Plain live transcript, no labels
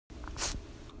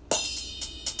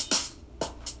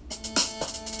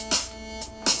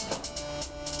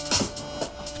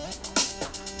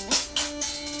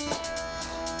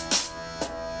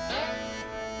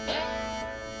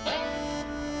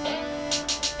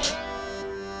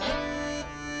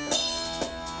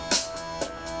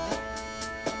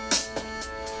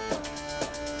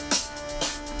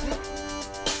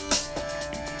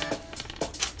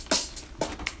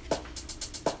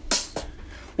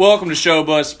Welcome to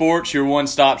Showbuzz Sports, your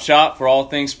one-stop shop for all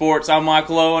things sports. I'm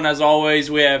Michael Owen. As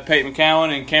always, we have Peyton McCowan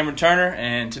and Cameron Turner.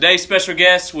 And today's special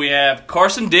guest, we have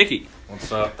Carson Dickey.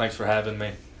 What's up? Thanks for having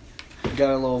me. We got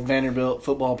a little Vanderbilt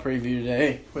football preview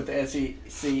today with the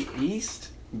SEC East.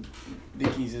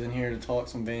 Dickey's in here to talk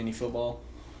some Vandy football.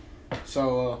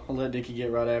 So I'll let Dickey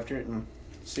get right after it and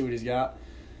see what he's got.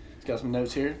 He's got some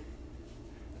notes here.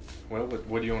 Well,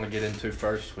 what do you want to get into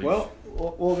first? We'll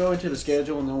go into the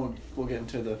schedule and then we'll get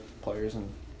into the players. And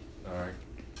all right.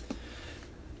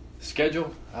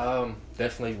 Schedule,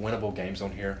 definitely winnable games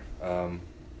on here.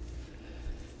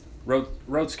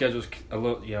 Road schedule's a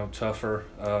little tougher,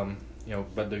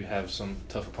 but do have some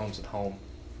tough opponents at home.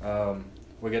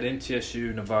 We got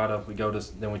MTSU, Nevada.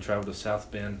 Then we travel to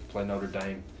South Bend, play Notre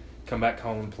Dame, come back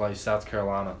home and play South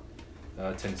Carolina,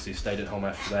 Tennessee State at home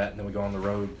after that, and then we go on the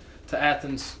road to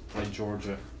Athens, play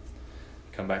Georgia,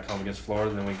 come back home against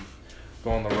Florida. Then we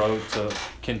go on the road to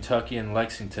Kentucky and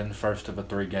Lexington, first of a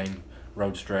 3-game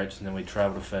road stretch, and then we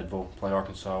travel to Fayetteville, play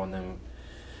Arkansas, and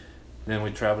then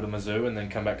we travel to Mizzou, and then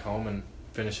come back home and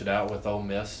finish it out with Ole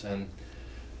Miss and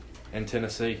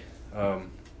Tennessee.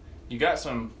 You got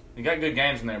good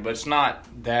games in there, but it's not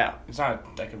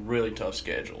like a really tough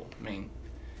schedule. I mean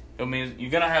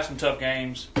you're gonna have some tough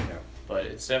games. Yeah. But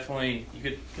it's definitely, you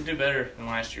could do better than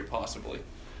last year, possibly.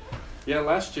 Yeah,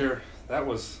 last year, that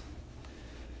was,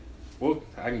 well,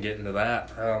 I can get into that.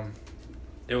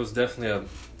 It was definitely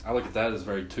I look at that as a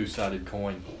very two-sided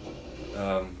coin.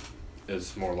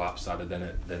 It's more lopsided than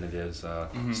it is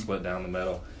split down the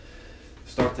middle.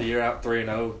 Start the year out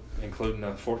 3-0, including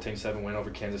a 14-7 win over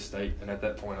Kansas State, and at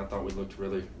that point I thought we looked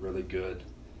really, really good.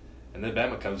 And then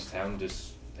Bama comes to town and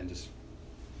just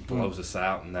blows us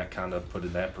out, and that kind of put a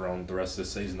damper on the rest of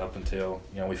the season up until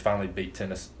we finally beat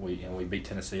Tennessee. We beat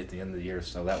Tennessee at the end of the year,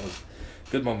 so that was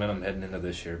good momentum heading into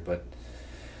this year. But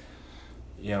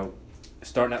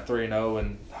starting at 3-0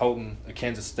 and holding a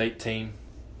Kansas State team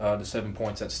to 7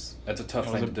 points, that's a tough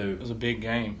thing to do. It was a big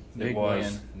game. Big it was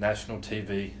win. National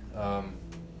TV.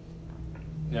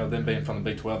 Them being from the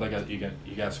Big 12, you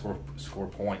got to score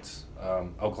points.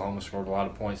 Oklahoma scored a lot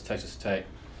of points. Texas Tech,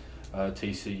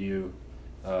 TCU.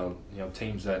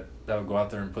 Teams that would go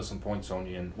out there and put some points on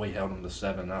you, and we held them to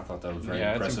 7. And I thought that was very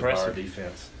impressive by our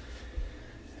defense.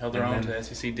 Held their own to the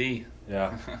SEC.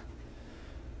 Yeah.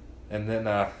 And then,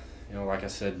 like I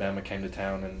said, Bama came to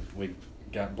town, and we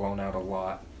got blown out a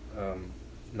lot,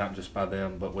 not just by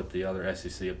them, but with the other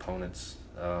SEC opponents.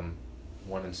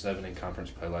 1-7 in conference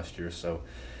play last year. So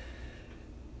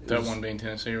that one being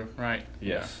Tennessee, right?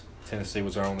 Yes. Yeah. Tennessee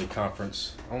was our only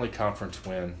conference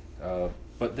win.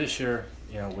 But this year,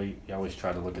 we always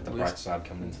try to look at the bright side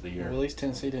coming into the year. Well, at least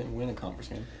Tennessee didn't win a conference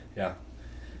game. Yeah.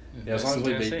 As long as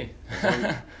we beat,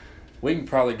 we can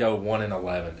probably go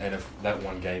 1-11, and if that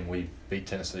one game we beat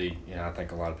Tennessee, I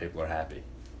think a lot of people are happy,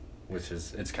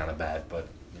 it's kind of bad, but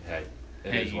hey,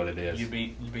 it is what it is. You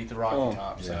beat the Rocky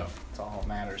Top, so that's all that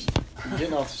matters.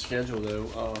 Getting off the schedule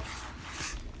though,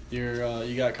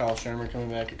 you got Kyle Shermer coming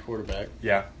back at quarterback.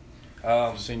 Yeah.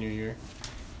 Senior year,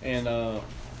 and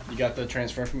you got the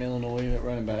transfer from Illinois at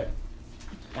running back.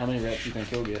 How many reps do you think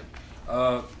he'll get?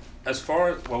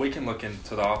 We can look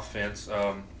into the offense.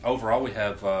 Overall, we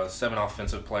have 7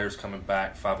 offensive players coming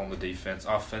back, 5 on the defense.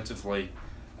 Offensively,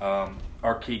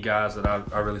 our key guys that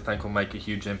I really think will make a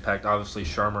huge impact, obviously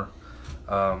Shermer.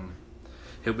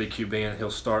 He'll be QB, and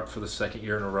he'll start for the second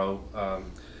year in a row.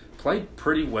 Played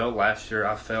pretty well last year,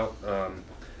 I felt.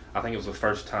 I think it was the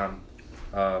first time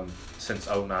since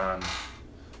 2009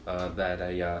 that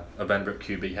a Vanderbilt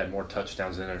QB had more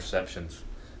touchdowns than interceptions.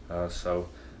 So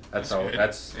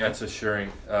that's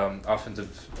assuring.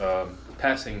 Offensive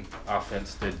passing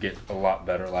offense did get a lot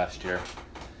better last year.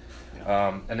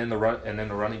 And then the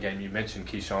running game, you mentioned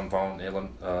Keyshawn Vaughn,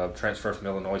 transfer from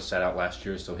Illinois, sat out last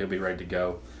year, so he'll be ready to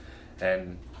go.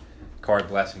 And Corey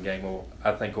Blasingame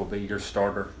I think will be your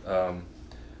starter.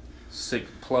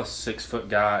 6 foot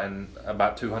guy and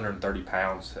about 230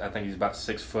 pounds. I think he's about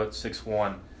 6 foot,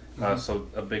 6'1". So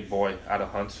a big boy out of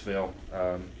Huntsville.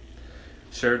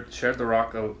 Shared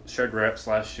reps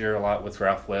last year a lot with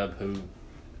Ralph Webb, who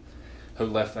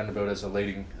left Vanderbilt as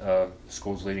a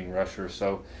school's leading rusher.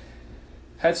 So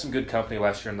had some good company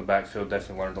last year in the backfield.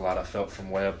 Definitely learned a lot, I felt,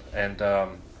 from Webb. And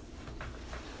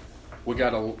we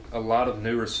got a lot of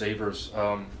new receivers,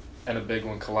 and a big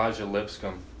one, Kalijah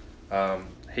Lipscomb.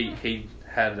 He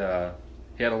had a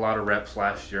lot of reps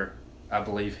last year. I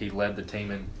believe he led the team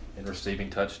in receiving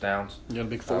touchdowns. You got a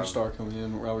big 4-star coming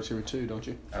in, wide receiver 2, don't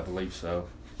you? I believe so.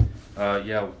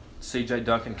 C.J.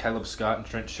 Duncan, Caleb Scott, and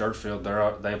Trent Sherfield,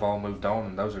 they've all moved on,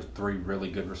 and those are 3 really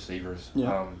good receivers.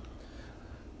 Yeah.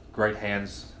 Great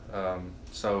hands.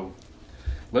 So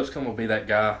Lipscomb will be that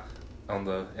guy in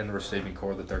the receiving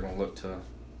corps that they're going to look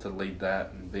to lead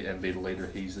that and be the leader.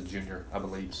 He's a junior, I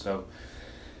believe. So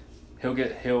he'll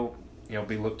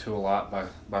be looked to a lot by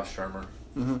Shermer.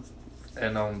 Mm-hmm.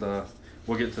 And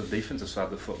we'll get to the defensive side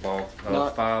of the football.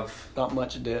 Not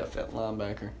much depth at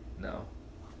linebacker. No.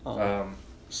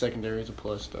 Secondary is a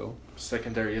plus, though.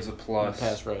 Secondary is a plus.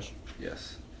 Pass rush.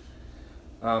 Yes.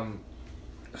 5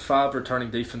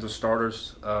 returning defensive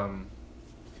starters.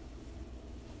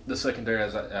 The secondary,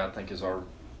 as I think, is our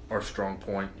strong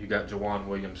point. You got Jawan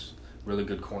Williams, really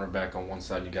good cornerback on one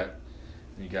side. You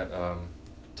got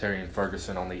Terry and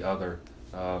Ferguson on the other.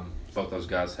 Both those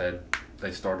guys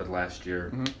they started last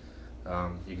year.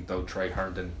 Mm-hmm. You can throw Trey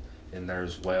Herndon in there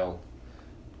as well.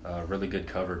 Really good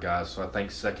cover guys. So I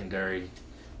think secondary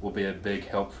will be a big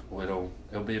help. It'll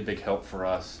be a big help for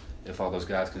us if all those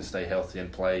guys can stay healthy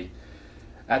and play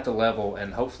at the level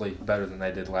and hopefully better than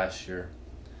they did last year.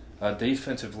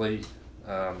 Defensively,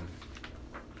 I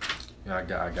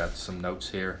got some notes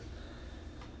here.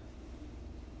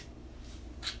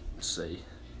 Let's see.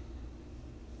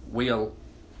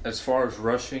 As far as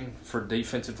rushing for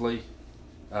defensively,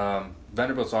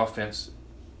 Vanderbilt's offense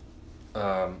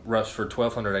rushed for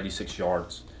 1,286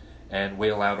 yards, and we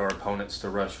allowed our opponents to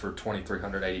rush for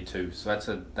 2,382. So that's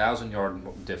a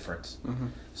 1,000-yard difference. Mm-hmm.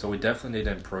 So we definitely need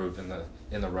to improve in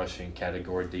the rushing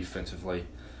category defensively.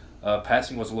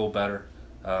 Passing was a little better.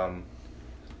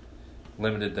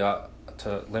 Limited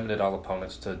all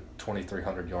opponents to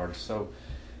 2,300 yards. So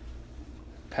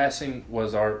passing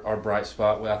was our bright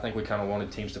spot. I think we kind of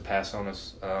wanted teams to pass on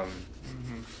us.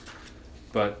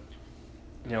 But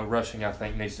rushing I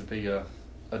think needs to be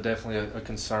definitely a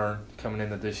concern coming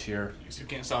into this year. Because if you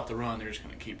can't stop the run, they're just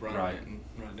going to keep running Right. it and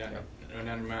run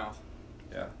down your mouth.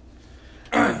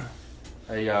 Yeah.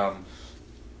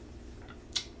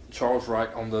 Charles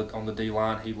Wright on the D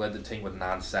line, he led the team with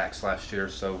 9 sacks last year.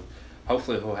 So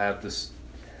hopefully he'll have the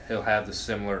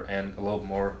similar and a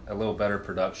little better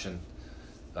production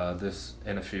this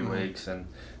in a few weeks. And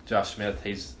Josh Smith,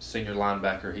 he's senior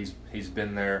linebacker. He's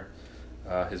been there.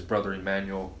 His brother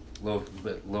Emmanuel, a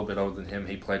little bit older than him,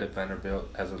 he played at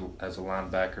Vanderbilt as a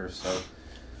linebacker. So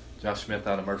Josh Smith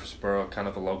out of Murfreesboro, kind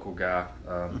of a local guy.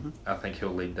 I think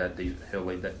he'll lead that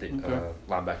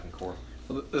linebacking corps.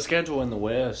 Well, the schedule in the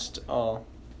West,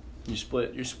 you're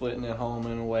splitting at home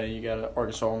in a way. You got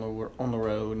Arkansas on the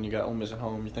road, and you got Ole Miss at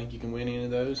home. You think you can win any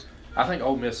of those? I think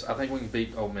we can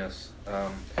beat Ole Miss.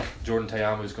 Jordan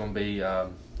Teamu is going to be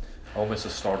Ole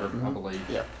Miss's starter, I believe.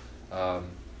 Yeah.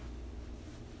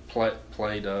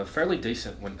 Played fairly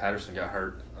decent when Patterson got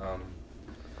hurt.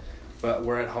 But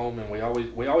we're at home, and we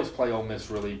always play Ole Miss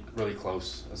really, really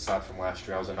close. Aside from last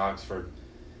year, I was in Oxford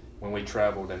when we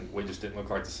traveled, and we just didn't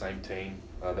look like the same team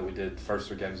that we did the first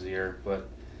 3 games of the year. But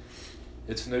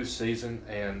it's a new season,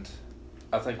 and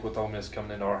I think with Ole Miss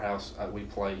coming into our house, we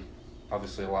play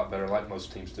obviously a lot better. Like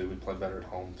most teams do, we play better at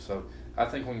home. So I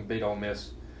think we can beat Ole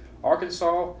Miss.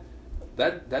 Arkansas,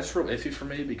 that's real iffy for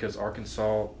me because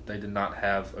Arkansas, they did not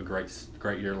have a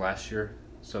great year last year.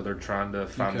 So they're trying to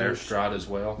find their stride as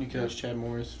well. New coach Chad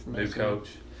Morris. New coach.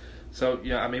 So,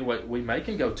 yeah, I mean, we may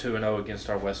can go 2-0 against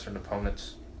our Western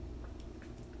opponents.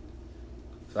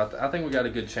 So I think we got a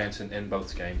good chance in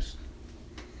both games.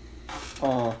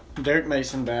 Derek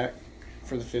Mason back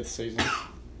for the 5th season.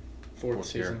 Fourth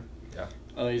season. Year.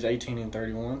 Yeah. He's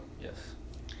 18-31. Yes.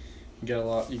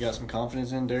 You got some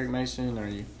confidence in Derek Mason, or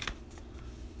you?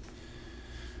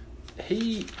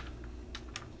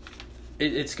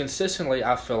 It's consistently,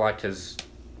 I feel like,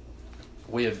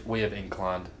 we have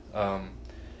inclined.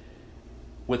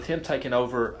 With him taking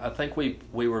over, I think we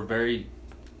were very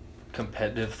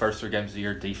competitive first 3 games of the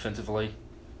year defensively.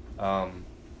 Now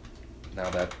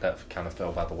that kind of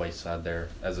fell by the wayside there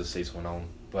as the season went on.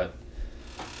 But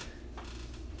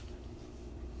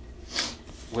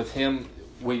with him,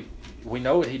 we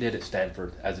know what he did at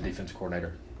Stanford as a defense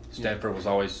coordinator. Stanford was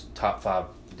always top 5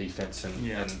 defense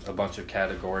in a bunch of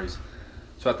categories.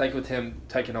 So I think with him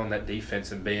taking on that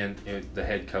defense and being the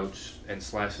head coach and /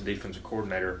 the defensive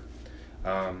coordinator,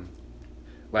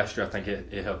 last year I think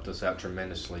it helped us out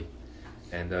tremendously,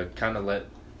 and kind of let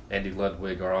Andy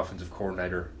Ludwig, our offensive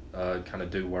coordinator, kind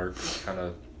of do work, kind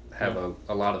of have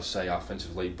a lot of say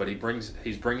offensively. But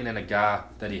he's bringing in a guy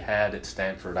that he had at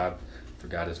Stanford. I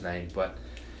forgot his name, but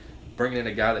bringing in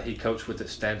a guy that he coached with at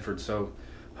Stanford. So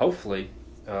hopefully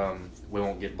we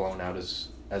won't get blown out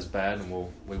as bad, and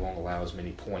we won't allow as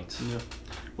many points. Yeah.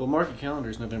 Well, mark your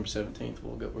calendars, November 17th.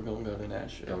 We're going to go to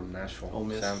Nashville. Go to Nashville. Ole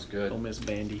Miss. Sounds good. Ole Miss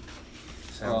Bandy.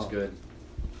 Sounds good.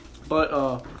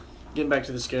 But getting back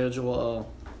to the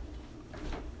schedule,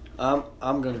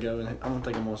 I'm gonna go. I don't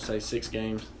think I'm gonna say 6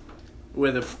 games.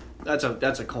 That's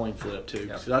a coin flip too.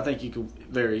 Yep. So I think you could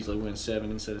very easily win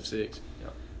 7 instead of 6.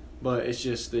 Yep. But it's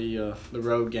just the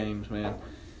road games, man.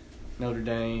 Notre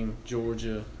Dame,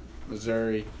 Georgia,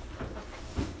 Missouri.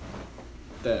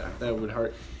 That would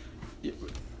hurt.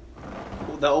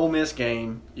 The Ole Miss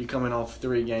game, you're coming off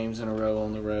 3 games in a row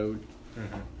on the road,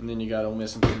 and then you got Ole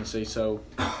Miss and Tennessee. So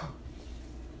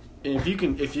if you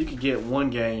could get one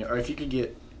game, or if you could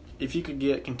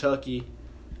get Kentucky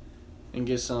and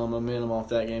get some momentum off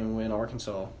that game and win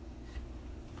Arkansas,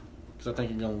 because I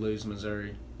think you're going to lose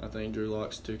Missouri. I think Drew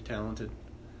Lock's too talented,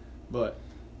 but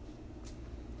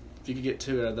if you could get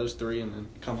 2 out of those 3 and then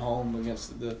come home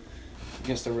against the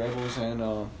Rebels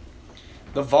and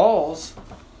the Vols,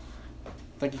 I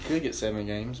think you could get 7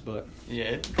 games, but Yeah,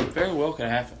 it very well could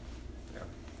happen.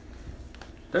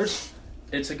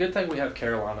 It's a good thing we have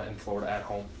Carolina and Florida at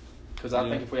home, because I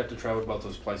think if we have to travel to both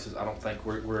those places, I don't think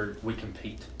we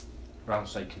compete. I don't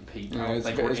say compete. Yeah, I don't it's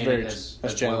think very- we're it's in very- it it's as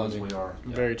well as challenging. we are.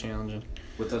 Yeah. very challenging.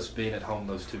 With us being at home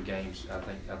those 2 games, I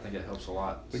think it helps a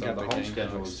lot. We So got the the home game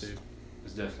schedule clocks, too.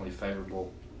 is definitely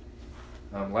favorable.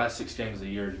 Last 6 games of the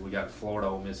year, we got Florida,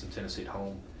 Ole Miss, and Tennessee at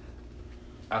home.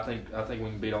 I think we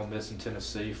can beat Ole Miss and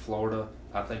Tennessee. Florida,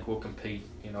 I think we'll compete.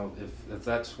 You know, if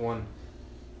that's one,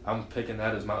 I'm picking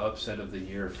that as my upset of the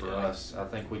year for us. I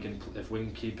think if we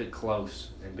can keep it close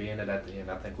and be in it at the end,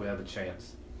 I think we have a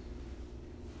chance.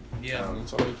 Yeah.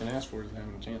 That's all you can ask for is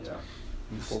having a chance.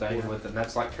 Staying with it, and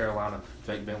that's like Carolina.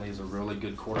 Jake Bentley is a really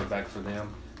good quarterback for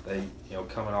them. They,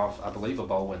 coming off, I believe, a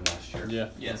bowl win last year. Yeah.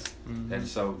 Yes. Mm-hmm. And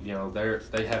so,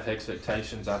 they have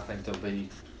expectations. I think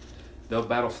they'll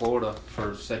battle Florida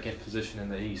for second position in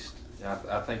the East.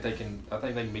 I think they can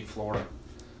beat Florida.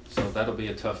 So that'll be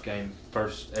a tough game.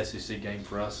 First SEC game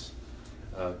for us,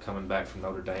 coming back from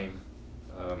Notre Dame.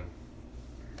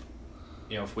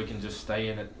 If we can just stay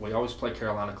in it, we always play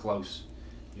Carolina close.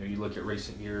 You look at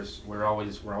recent years, we're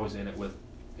always in it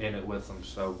with them.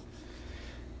 So,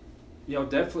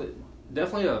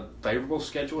 definitely a favorable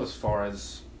schedule as far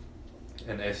as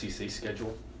an SEC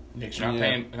schedule. Nick, you're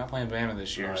not playing Bama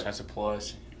this year, so that's a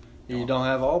plus. You don't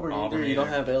have Auburn either. You don't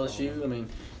have LSU. I mean,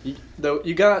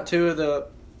 you got 2 of the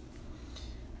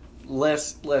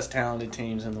less talented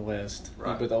teams in the West,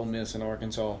 with Ole Miss and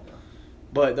Arkansas.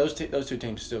 But those 2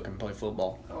 teams still can play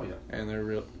football. Oh yeah, and they're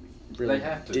really they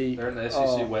have to. deep. They're in the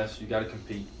SEC West. You got to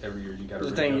compete every year. You got to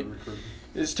recruit.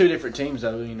 It's 2 different teams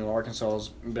though. Arkansas is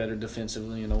better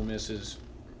defensively, and Ole Miss is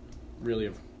really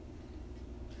a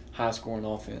high scoring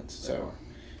offense. So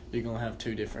you're gonna have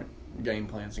 2 different game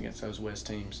plans against those West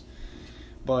teams.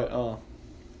 But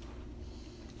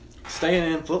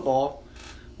staying in football,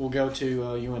 we'll go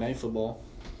to UNA football.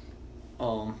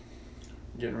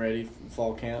 Getting ready for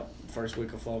fall camp, first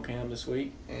week of fall camp this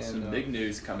week, and some big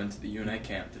news coming to the UNA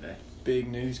camp today.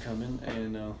 Big news coming,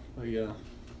 and we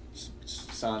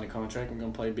signed a contract. We're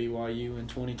gonna play BYU in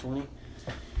 2020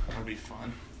 That'll be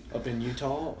fun. up in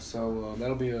Utah. So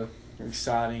that'll be an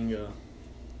exciting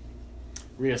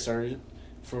resurgence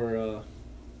for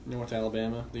North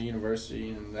Alabama, the university,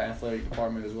 and the athletic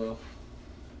department as well.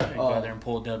 Go out there and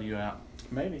pull a W out.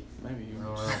 Maybe.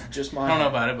 well. Just I my. don't know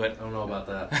about it, but I don't know about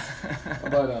that.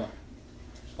 But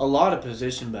a lot of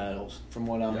position battles, from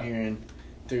what I'm hearing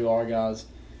through our guys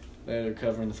that are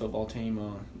covering the football team.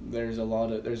 There's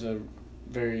a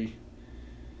very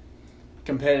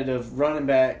competitive running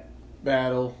back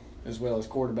battle as well as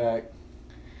quarterback.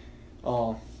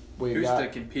 Who's the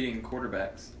competing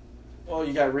quarterbacks? Well,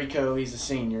 you got Rico. He's a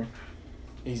senior.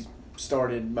 He's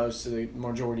started the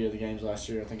majority of the games last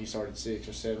year. I think he started 6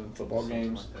 or 7 football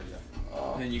games.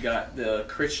 And then you got the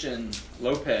Christian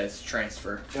Lopez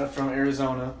transfer. Got from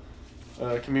Arizona,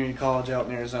 community college out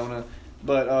in Arizona.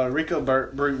 But Rico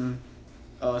Bruton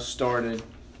started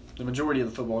the majority of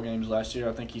the football games last year.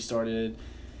 I think he started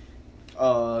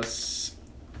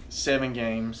 7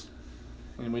 games,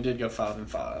 and we did go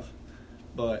 5-5.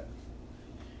 But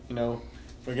we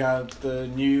got a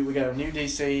new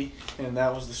DC, and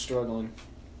that was the struggling.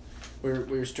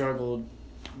 We struggled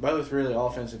both really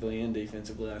offensively and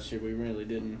defensively last year. We really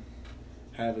didn't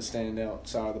have a standout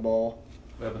side of the ball.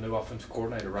 We have a new offensive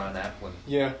coordinator, Ryan Applin.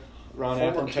 Yeah, Ron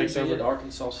Former Applin takes QB over at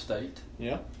Arkansas State.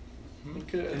 Yeah,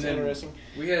 it's And then interesting.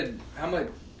 We had how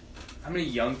many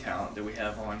young talent did we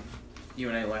have on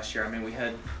UNA last year? I mean, we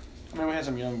had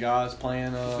some young guys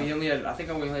playing. we only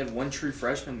had 1 true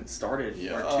freshman that started,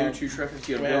 or 2 true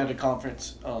freshmen. We had a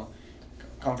conference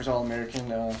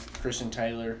All-American Christian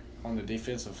Taylor on the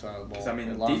defensive side of the ball. I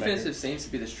mean, at linebacker. defensive seems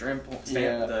to be the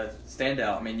the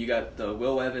standout. I mean, you got the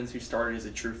Will Evans who started as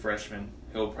a true freshman.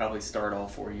 He'll probably start all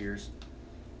 4 years.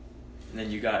 And then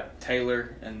you got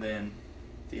Taylor, and then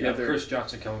the other. Chris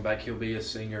Johnson coming back. He'll be a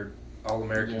senior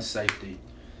All-American safety.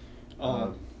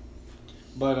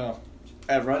 But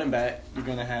at running back, we're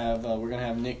gonna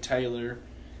have Nick Taylor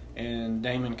and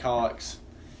Damon Cox.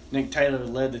 Nick Taylor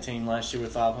led the team last year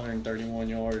with 531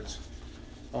 yards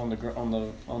on the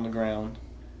ground,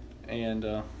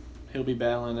 and he'll be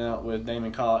battling out with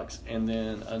Damon Cox, and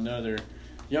then another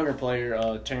younger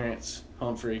player, Terrence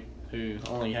Humphrey, who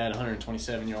only had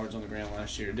 127 yards on the ground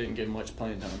last year. Didn't get much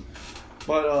playing time.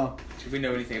 But do we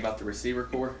know anything about the receiver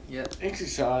core yet?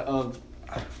 exercise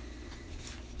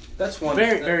That's one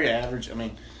very average. I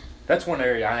mean, that's one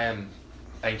area I am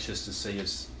anxious to see.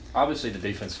 Is obviously the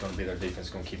defense is going to be their defense,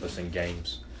 going to keep us in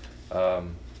games.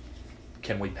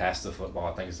 Can we pass the football?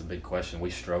 I think is the big question.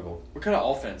 We struggle. What kind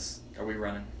of offense are we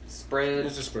running? Spread?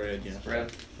 it's a spread. Yeah,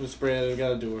 Spread. with spread, we got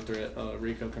to do a threat.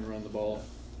 Rico can run the ball,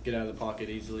 get out of the pocket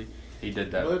easily. He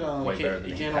did that But, way he better can't-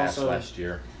 than he he can't passed also- last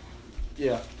year.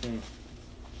 Yeah, he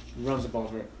runs the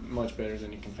ball much better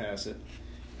than he can pass it.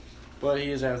 But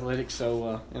he is athletic,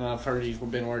 so and I've heard he's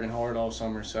been working hard all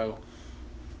summer. So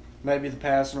maybe the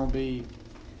passing will be.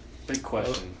 Big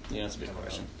question. Yeah, that's a big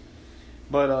question.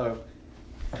 But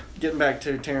getting back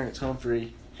to Terrence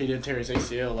Humphrey, he did tear his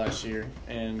ACL last year,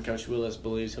 and Coach Willis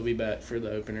believes he'll be back for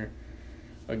the opener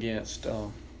against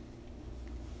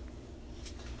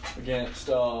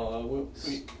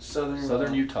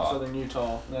Southern Utah. Southern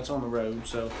Utah. That's on the road.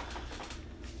 So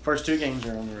first two games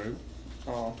are on the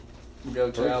road. We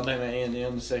go to Alabama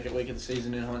A&M the second week of the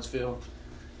season in Huntsville.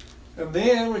 And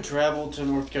then we travel to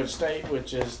North Dakota State,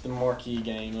 which is the marquee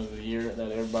game of the year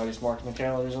that everybody's marking the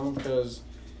calendars on because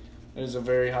there's a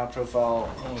very high-profile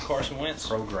Carson Wentz.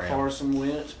 Program. Carson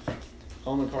Wentz,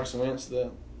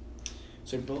 the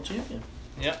Super Bowl champion.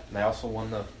 Yep. And they also won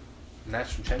the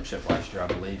national championship last year, I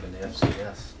believe, in the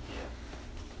FCS.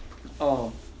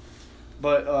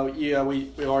 But we are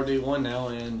D1 now,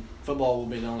 and football will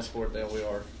be the only sport that we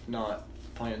are not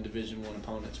playing Division I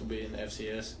opponents. Will be in the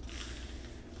FCS.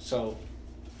 So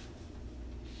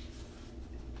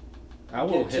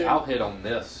I'll hit on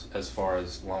this as far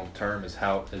as long term as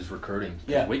how is recruiting.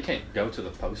 Yeah. We can't go to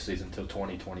the postseason until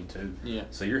 2022. yeah,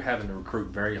 So you're having to recruit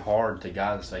very hard to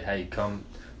guys and say, hey, come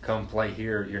play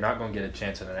here. You're not going to get a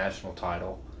chance at a national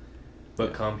title, but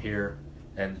Yeah. come here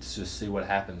and just see what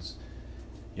happens.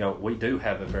 You know, we do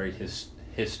have a very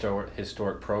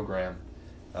historic program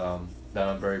that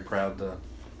I'm very proud to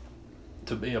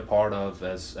be a part of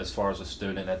as far as a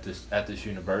student at this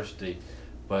university.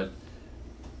 But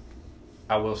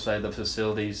I will say the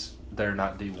facilities, they're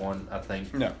not D1, I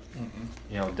think. no,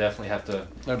 You know, definitely have to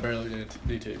they're barely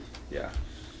D2. Yeah,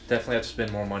 definitely have to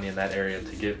spend more money in that area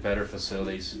to get better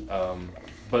facilities.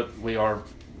 But we are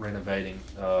renovating.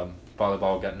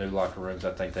 Volleyball got new locker rooms.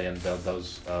 I think they unveiled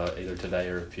those either today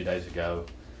or a few days ago.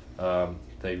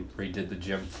 They redid the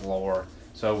gym floor.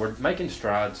 So we're making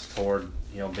strides toward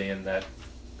being that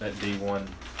D1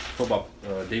 football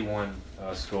D1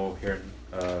 school here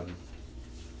in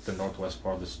the northwest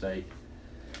part of the state.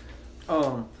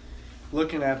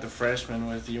 Looking at the freshmen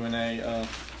with UNA,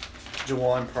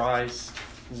 Jawan Price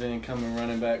is an incoming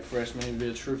running back freshman. He'd be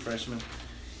a true freshman.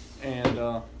 And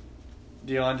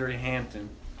DeAndre Hampton,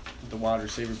 the wide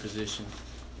receiver position,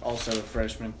 also a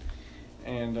freshman.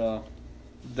 And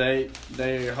they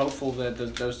are hopeful that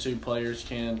those two players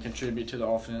can contribute to the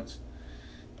offense.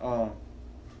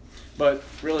 But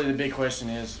really the big question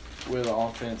is, will the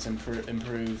offense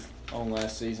improve on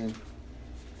last season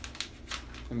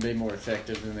and be more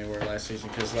effective than they were last season?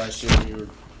 Because last year we were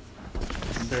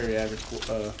a very average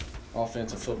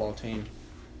offensive football team.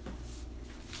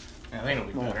 I think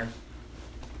it'll be better.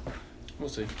 We'll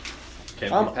see.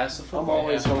 Can we pass the football? I'm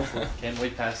always hopeful. Can we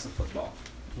pass the football?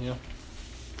 Yeah,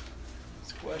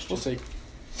 That's a question. we'll see.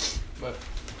 But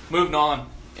moving on,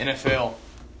 NFL.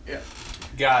 Yeah.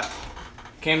 Got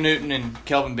Cam Newton and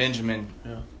Kelvin Benjamin.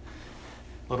 Yeah.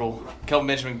 Kelvin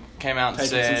Benjamin came out and Taking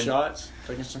said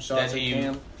some shots that at he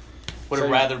Cam. would have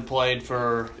So- rather played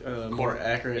for More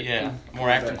accurate. more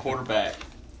active quarterback,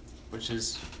 which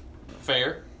is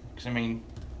fair. Because I mean,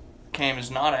 Cam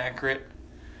is not accurate,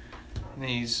 and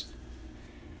he's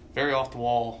very off the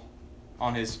wall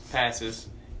on his passes.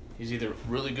 He's either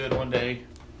really good one day,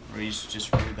 or he's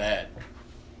just really bad.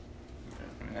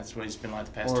 I mean, that's what he's been like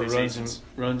the past Or two seasons.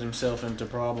 runs himself into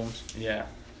problems. Yeah.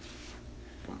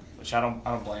 Which I don't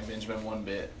blame Benjamin one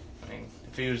bit. I mean,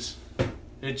 if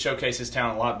he'd showcase his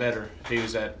talent a lot better if he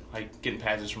was at getting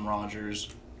passes from Rodgers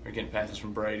or getting passes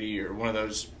from Brady or one of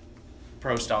those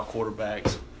pro style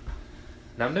quarterbacks.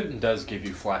 Now Newton does give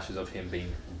you flashes of him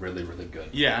being really, really good.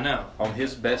 Yeah, I know. On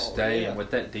his best day yeah. and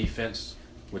with that defense,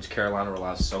 which Carolina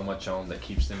relies so much on that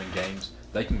keeps them in games.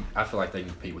 I feel like they can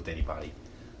compete with anybody.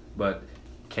 But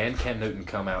can Cam Newton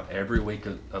come out every week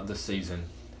of the season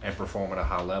and perform at a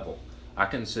high level? I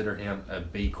consider him a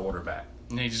B quarterback.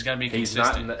 And you just got to be He's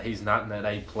consistent. he's not in that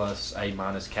A+,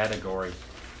 A- category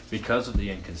because of the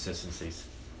inconsistencies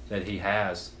that he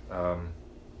has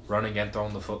running and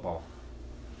throwing the football.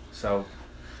 So,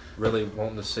 really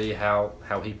wanting to see how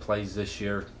he plays this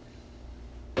year.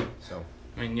 So,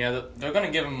 I mean, yeah, they're going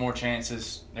to give him more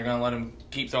chances. They're going to let him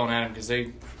keep throwing at him because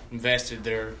they invested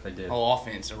their whole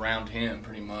offense around him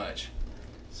pretty much.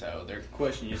 So they're. The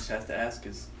question you just have to ask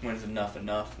is, when is enough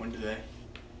enough? When do they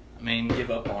I mean,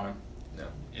 give up on him? no,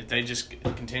 if they just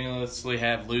continuously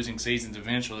have losing seasons,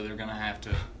 eventually they're going to have to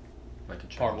make a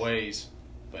change. part ways.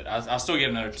 But I'll still give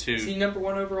another 2. Is he number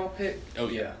 1 overall pick? Oh,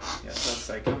 yeah. Yeah, so that's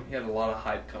like he had a lot of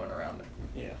hype coming around him.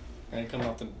 Yeah. And coming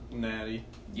off the Natty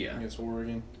Yeah, against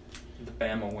Oregon. the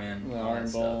Bama win, The all that Iron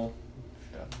stuff. Ball.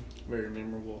 Very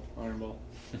memorable Iron Ball.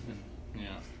 Yeah.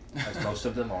 As most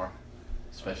of them are,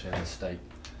 especially in the state.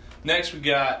 Next, we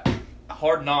got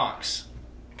Hard Knocks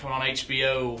coming on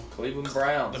HBO. Cleveland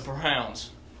Browns. The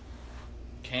Browns.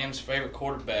 Cam's favorite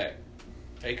quarterback,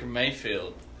 Baker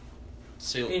Mayfield.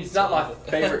 I mean, he's not my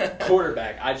favorite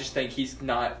quarterback. I just think he's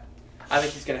not. I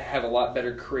think he's going to have a lot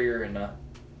better career, and I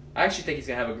actually think he's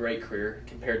going to have a great career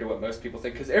compared to what most people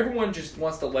think. Because everyone just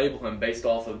wants to label him based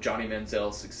off of Johnny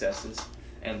Manziel's successes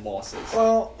and losses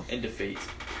and defeats,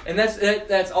 and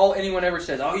that's all anyone ever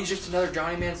says. Oh, he's just another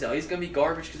Johnny Manziel. He's going to be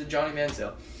garbage because of Johnny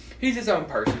Manziel. He's his own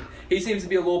person. He seems to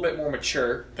be a little bit more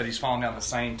mature. But he's fallen down the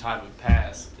same type of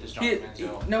path as Johnny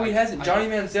Manziel. No, he hasn't. Johnny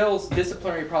Manziel's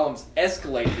disciplinary problems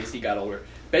escalated as he got older.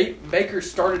 Baker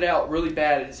started out really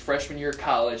bad at his freshman year of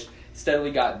college,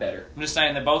 steadily got better. I'm just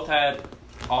saying they both had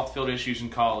off-the-field issues in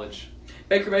college.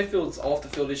 Baker Mayfield's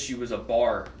off-the-field issue was a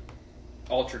bar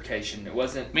altercation. It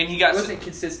wasn't. I mean, he got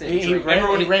consistent. He drink.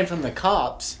 ran from the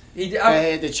cops. They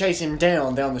They had to chase him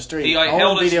down the street. He, like, On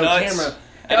held his video nuts. camera.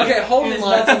 Okay, holding And, his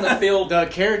nuts on the field. The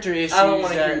character issues. I don't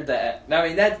want to hear that. I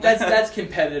mean, that's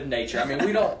competitive nature. I mean,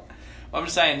 we don't. I'm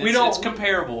just saying We don't- it's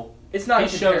comparable. It's not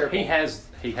comparable. He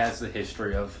has the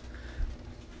history of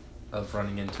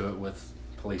running into it with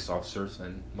police officers,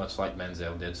 and much like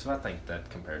Manziel did. So I think that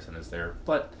comparison is there.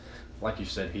 But like you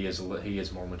said, he is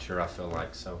more mature. I feel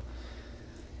like so.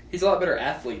 He's a lot better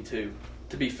athlete too.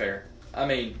 To be fair, I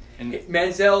mean, And-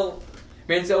 Manziel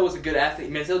was a good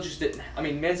athlete. Manziel just didn't. I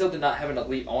mean, Manziel did not have an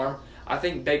elite arm. I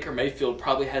think Baker Mayfield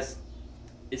probably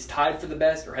is tied for the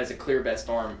best or has a clear best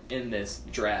arm in this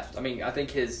draft. I mean, I think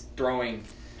his throwing,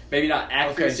 maybe not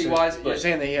accuracy wise, you're but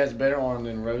saying that he has a better arm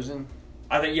than Rosen?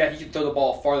 I think he can throw the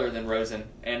ball farther than Rosen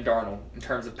and Darnold in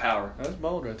terms of power. That's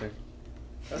bold right there.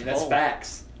 That's bold.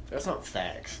 facts. That's not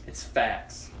facts. It's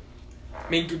facts. I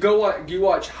mean, you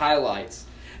watch highlights.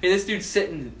 I mean, this dude's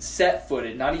sitting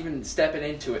set-footed, not even stepping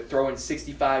into it, throwing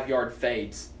 65-yard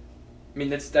fades. I mean,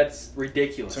 that's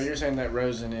ridiculous. So you're saying that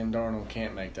Rosen and Darnold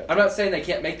can't make that? I'm not saying they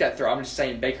can't make that throw. I'm just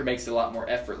saying Baker makes it a lot more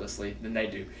effortlessly than they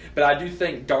do. But I do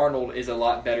think Darnold is a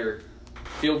lot better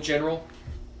field general,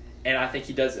 and I think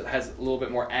has a little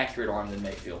bit more accurate arm than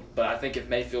Mayfield. But I think if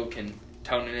Mayfield can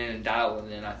tone it in and dial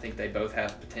it in, I think they both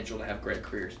have potential to have great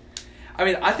careers. I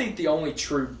mean, I think the only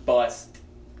true bust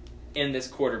in this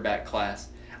quarterback class,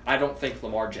 I don't think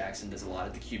Lamar Jackson does a lot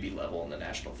at the QB level in the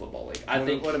National Football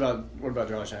League. What about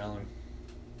Josh Allen?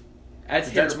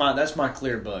 That's my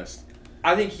clear bust.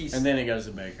 I think he's. And then it goes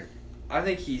to Baker. I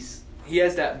think he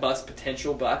has that bust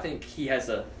potential, but I think he has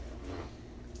a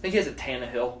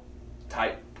Tannehill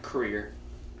type career.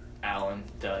 Allen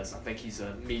does. I think he's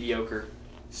a mediocre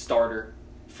starter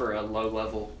for a low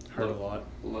level. Heard a lot.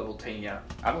 Level team, yeah.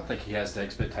 I don't think he has the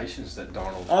expectations that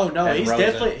Darnold. Oh no, and he's Rosen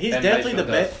definitely and the Mayfield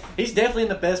best. does. He's definitely in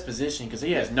the best position because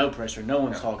he has no pressure. No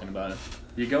one's talking about him.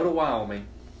 You go to Wyoming,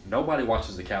 nobody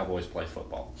watches the Cowboys play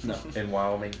football. No. In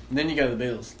Wyoming, And then you go to the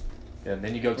Bills. and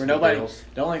then you go to Where the nobody. Bills.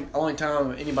 The only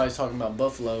time anybody's talking about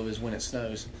Buffalo is when it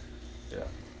snows. Yeah.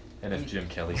 And if Jim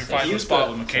Kelly You're says fighting he the was spot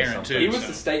the- with McCarron, too. He was so.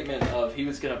 the statement of he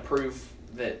was going to prove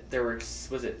that there were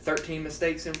 13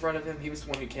 mistakes in front of him. He was the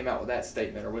one who came out with that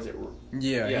statement, or was it?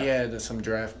 Yeah, Yeah. he had some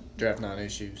draft night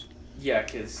issues. Yeah,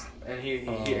 and he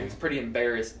was pretty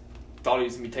embarrassed. Thought he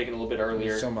was going to be taken a little bit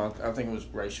earlier. I think it was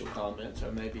racial comments,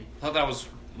 or maybe. I thought that was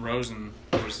Rosen.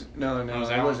 No, was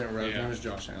it Allen? wasn't Rosen. Yeah. It was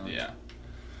Josh Allen. Yeah.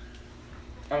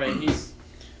 I mean,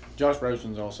 Josh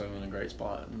Rosen's also in a great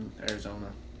spot in Arizona.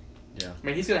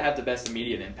 he's going to have the best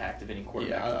immediate impact of any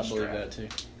quarterback. Yeah, in I this believe draft. that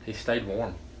too. he stayed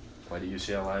warm, played at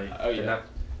UCLA. Oh, yeah.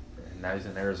 And now he's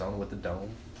in Arizona with the Dome.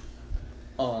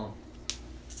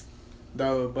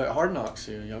 Though, but Hard Knocks,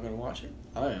 y'all gonna watch it?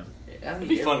 I am. It'd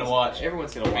be fun to watch.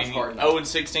 Everyone's gonna watch Hard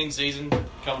Knocks. 0-16 season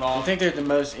coming I on. think they're the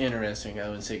most interesting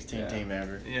 0-16 team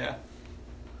ever. Yeah.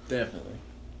 Definitely.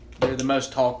 They're the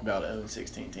most talked about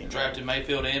 0-16 team. Drafted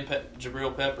Mayfield and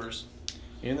Jabril Peppers.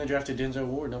 And they drafted Denzel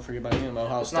Ward. Don't forget about him.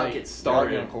 Ohio Let's State. not get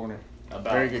started Right corner.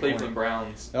 about Very good Cleveland corner.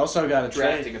 Browns They also got a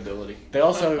drafting trade. ability. They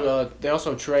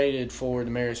also traded for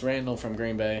Demarius Randall from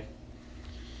Green Bay.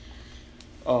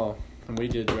 Oh, and we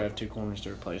did draft 2 corners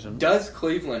to replace him. Does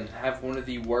Cleveland have one of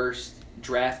the worst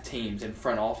draft teams and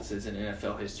front offices in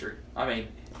NFL history? I mean,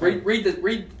 read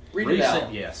it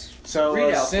out. Yes. So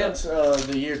Read out since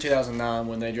the year 2009,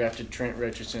 when they drafted Trent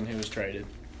Richardson, who was traded,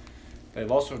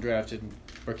 they've also drafted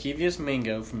Barkevius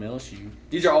Mingo from LSU.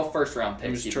 These are all first round Who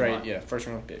picks. was keep in traded? mind. Yeah, first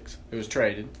round picks. Who was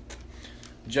traded?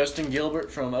 Justin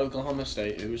Gilbert from Oklahoma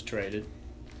State, who was traded.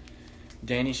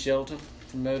 Danny Shelton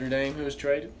from Notre Dame, who was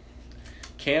traded.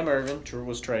 Cam Irvin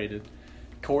was traded.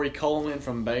 Corey Coleman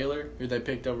from Baylor, who they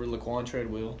picked over Laquan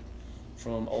Treadwell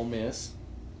from Ole Miss,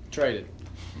 traded.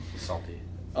 Salty.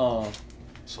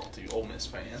 Salty Ole Miss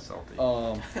fan. Salty.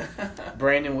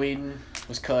 Brandon Whedon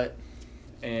was cut,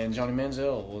 and Johnny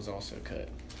Manziel was also cut.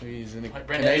 He's in the Like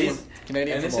Brandon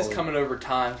Canadian And this Football is League. coming over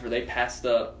times where they passed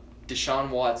up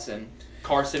Deshaun Watson,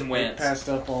 Carson They Wentz. passed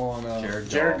up on Jared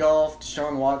Jared Goff,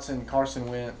 Deshaun Watson, Carson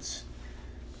Wentz,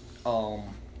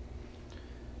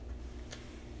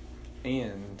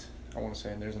 and I want to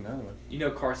say there's another one. You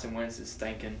know Carson Wentz is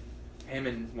thanking, him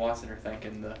and Watson are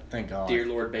thanking the Thank God. dear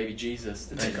Lord baby Jesus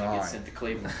that Thank they didn't God. get sent to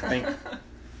Cleveland.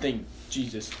 Thank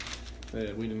Jesus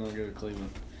that we did not go to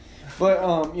Cleveland. But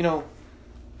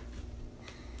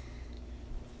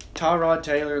Tyrod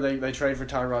Taylor, they trade for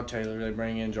Tyrod Taylor. They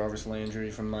bring in Jarvis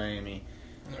Landry from Miami.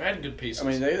 They're adding good pieces. I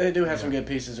mean, they do have some good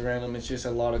pieces around them. It's just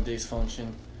a lot of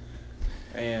dysfunction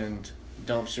and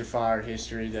dumpster fire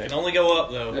history. That can only go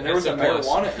up though. And there was a That's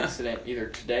plus. marijuana incident either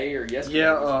today or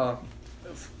yesterday.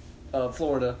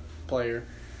 Florida player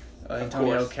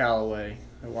Antonio course. Callaway,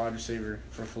 a wide receiver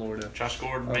for Florida. Josh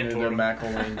Gordon Under mentored their him.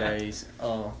 McElwain days.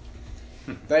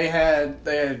 They had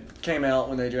came out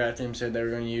when they drafted him, said they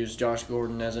were going to use Josh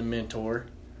Gordon as a mentor,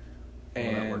 that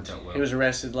and worked out well. he was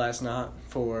arrested last night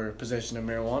for possession of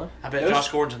marijuana. I bet Those- Josh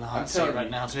Gordon's in the I'm hot seat telling right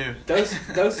you. now too.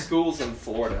 Those schools in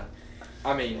Florida,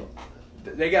 I mean,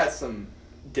 they got some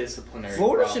disciplinary.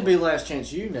 Florida problems. should be last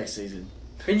chance U next season.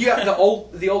 And you got the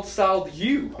old style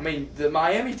U. I mean, the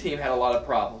Miami team had a lot of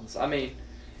problems. I mean,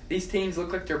 these teams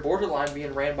look like they're borderline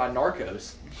being ran by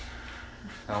narcos.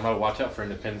 I don't know. Watch out for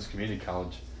Independence Community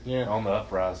College. Yeah. On the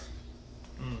uprise.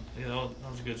 Yeah,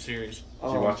 that was a good series.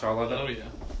 Did you watch all of it? Oh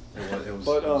yeah, It was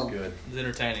But, good. it was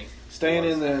entertaining. Staying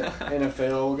in the NFL,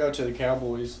 we'll go to the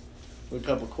Cowboys with a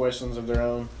couple questions of their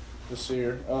own this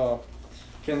year.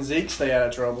 Can Zeke stay out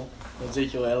of trouble?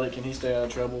 Ezekiel Elliott, can he stay out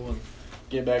of trouble and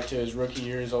get back to his rookie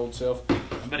year, his old self? I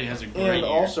bet he has a great And year.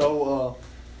 also,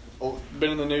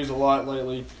 been in the news a lot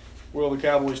lately, will the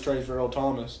Cowboys trade for Earl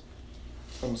Thomas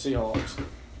from the Seahawks?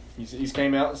 He's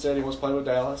came out and said he wants to play with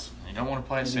Dallas. you don't want to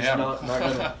play in He's Seattle.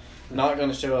 not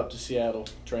gonna show up to Seattle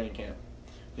training camp.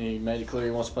 He made it clear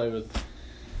he wants to play with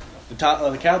the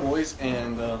Cowboys,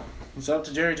 and it's up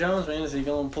to Jerry Jones, man. Is he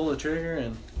gonna pull the trigger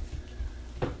and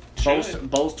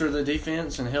bolster the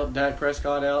defense and help Dak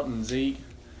Prescott out and Zeke?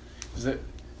 I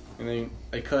mean,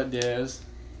 they cut Dez.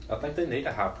 I think they need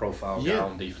a high-profile guy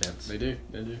on defense. They do.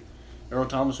 Earl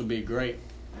Thomas would be great.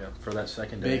 Yeah, for that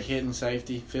secondary. Big hitting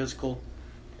safety, physical.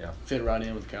 Yeah. Fit right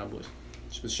in with the Cowboys.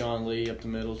 With Sean Lee up the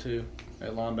middle too,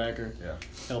 at linebacker. Yeah.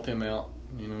 Help him out.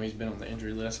 You know, he's been on the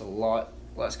injury list a lot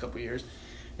last couple of years.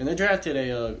 And they drafted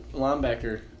a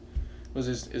linebacker. Was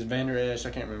his Vander Esch?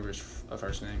 I can't remember his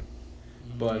first name.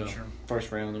 But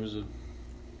first round, it was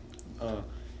a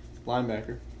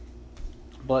linebacker.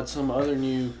 But some other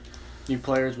new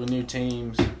players with new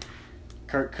teams.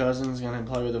 Kirk Cousins going to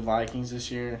play with the Vikings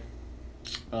this year.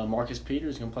 Marcus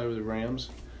Peters going to play with the Rams,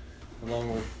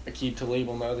 along with Aqib Talib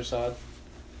on the other side.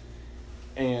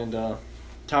 And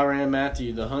Tyrann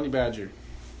Mathieu, the Honey Badger,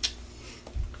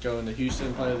 going to Houston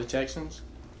and play with the Texans.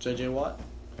 J.J. Watt,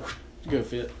 it's a good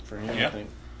fit for him, Yeah. I think.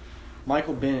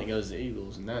 Michael Bennett goes to the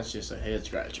Eagles, and that's just a head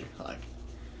scratcher. Like,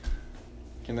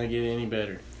 can they get any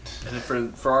better? And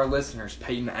then for our listeners,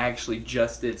 Peyton actually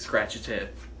just did scratch his head.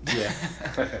 Yeah.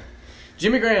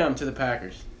 Jimmy Graham to the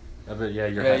Packers. I bet, you're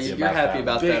Yeah, happy you're about happy that.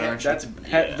 about Big- that, aren't you? that's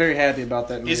Yeah. very happy about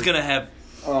that. He's move. gonna have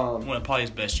Um, one of probably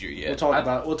his best year yet.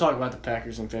 we'll talk about the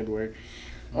Packers in February.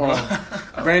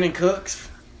 Brandon Cooks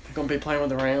going to be playing with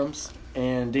the Rams,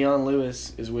 and Deion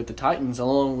Lewis is with the Titans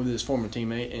along with his former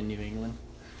teammate in New England,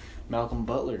 Malcolm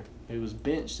Butler, who was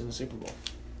benched in the Super Bowl.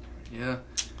 Yeah.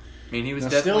 I mean, he was I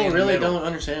definitely still in the really middle. don't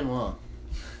understand why.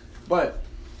 But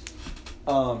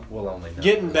We'll only know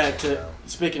getting this back right to now.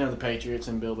 speaking of the Patriots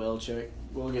and Bill Belichick,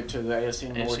 we'll get to the AFC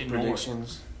North AFC North.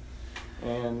 predictions.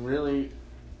 And really,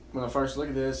 when I first look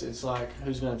at this, it's like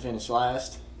who's going to finish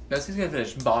last? No, he's going to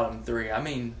finish bottom 3. I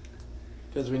mean,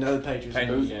 Because we know the Patriots are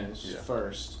going to Patriots. finish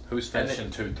first. Who's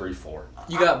finishing 2, 3, 4?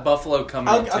 you got Buffalo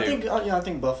coming in, too. I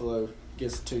think Buffalo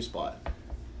gets the 2 spot,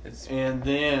 It's and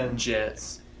then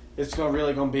Jets. it's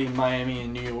really going to be Miami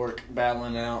and New York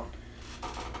battling out.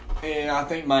 And I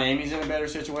think Miami's in a better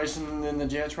situation than the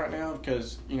Jets right now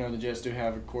because the Jets do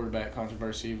have a quarterback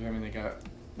controversy. I mean,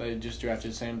 they just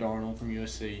drafted Sam Darnold from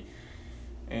USC,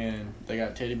 and they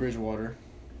got Teddy Bridgewater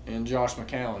and Josh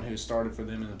McCown, who started for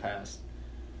them in the past.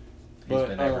 He's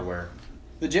been everywhere.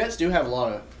 The Jets do have a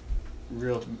lot of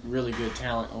really good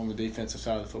talent on the defensive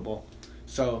side of the football.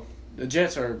 So the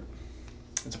Jets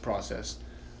it's a process,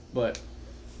 but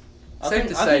I Safe think,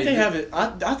 to I say think they that- have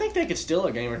it. I think they could steal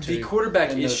a game or two. The quarterback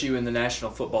in the- issue in the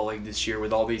National Football League this year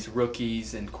with all these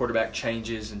rookies and quarterback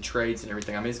changes and trades and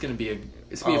everything. I mean, it's going to be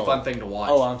a fun thing to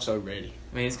watch. Oh, I'm so ready.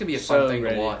 I mean, it's going to be a so fun thing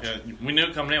ready. to watch. yeah, we knew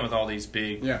it coming in with all these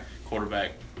big Yeah.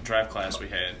 quarterback draft class we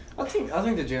had. I think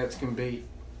the Jets can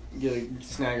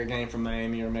snag a game from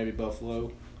Miami or maybe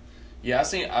Buffalo. Yeah, I I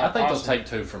think honestly, they'll take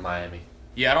 2 from Miami.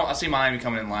 Yeah, I see Miami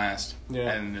coming in last.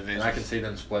 Yeah. in the division. And I can see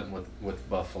them splitting with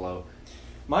Buffalo.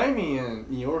 Miami and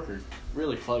New York are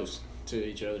really close to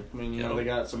each other. I mean, Yeah. they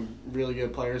got some really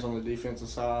good players on the defensive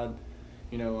side.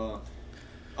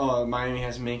 Miami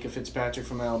has Minka Fitzpatrick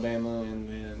from Alabama, and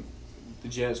then the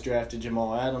Jets drafted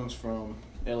Jamal Adams from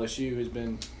LSU, who's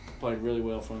played really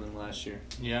well for them last year.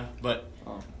 Yeah, but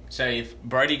Oh. say if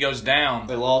Brady goes down,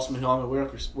 They lost Muhammad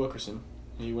Wilkerson.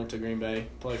 He went to Green Bay,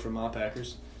 played for my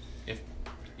Packers.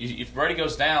 if Brady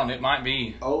goes down, it might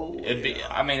be. Oh, It'd be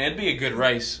a good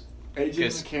race. AJ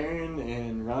Yes. McCarron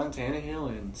and Ryan Tannehill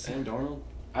and Sam Darnold.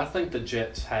 I think the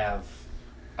Jets have,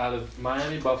 out of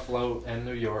Miami, Buffalo, and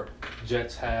New York,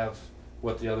 Jets have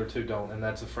what the other 2 don't, and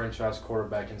that's a franchise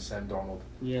quarterback in Sam Darnold.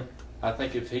 Yeah. I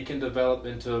think if he can develop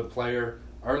into a player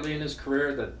early in his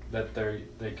career that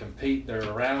they compete,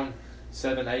 they're around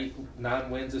 7, 8,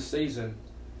 9 wins a season.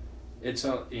 It's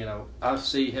I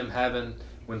see him having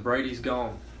when Brady's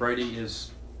gone. Brady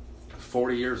is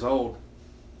 40 years old.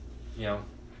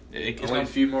 It's Only a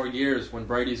few more years when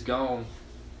Brady's gone.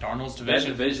 Darnold's That division.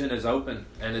 division is open,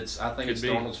 and I think Could it's be.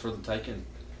 Darnold's for the taking.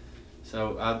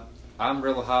 So I'm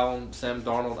real high on Sam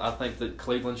Darnold. I think that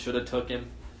Cleveland should have took him.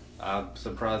 I'm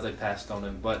surprised they passed on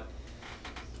him, but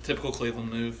Typical Cleveland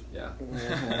move. yeah,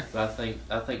 but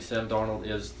I think Sam Darnold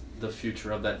is the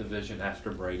future of that division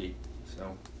after Brady.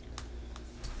 So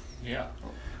Yeah,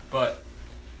 but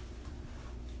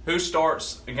who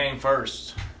starts a game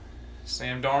first?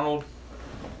 Sam Darnold,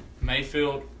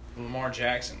 Mayfield, Lamar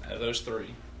Jackson. Out of those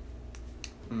 3,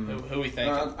 who we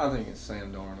think? I think it's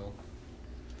Sam Darnold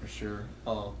for sure.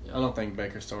 I don't think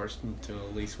Baker starts until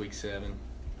at least week 7,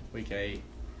 week 8.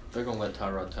 they're gonna let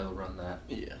Tyrod Taylor run that.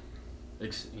 Yeah.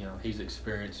 He's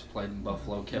experienced, played in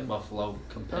Buffalo, kept Buffalo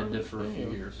competitive for a few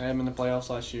years. I had him in the playoffs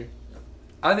last year.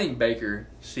 I think Baker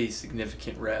sees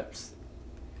significant reps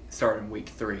starting week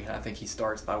 3. I think he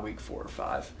starts by week 4 or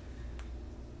 5.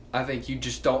 I think you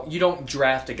don't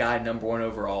draft a guy number 1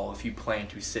 overall if you plan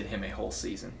to sit him a whole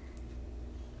season.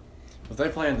 If they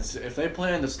plan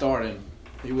to start him,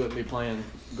 he wouldn't be playing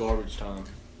garbage time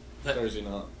Thursday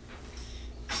night.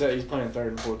 So he's playing 3rd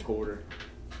and 4th quarter.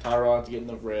 Tyrod's getting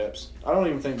the reps. I don't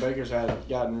even think Baker's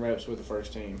gotten reps with the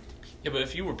first team. Yeah, but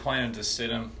if you were planning to sit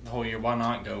him the whole year, why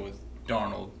not go with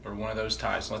Darnold or one of those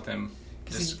types? Let them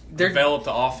just they're- develop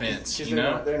the offense. Because You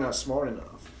know, they're not smart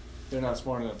enough. They're not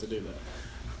smart enough to do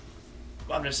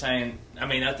that. I'm just saying. I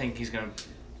mean, I think he's going to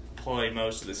play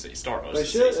most of the season. Start most They of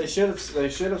the should season. they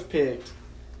should have picked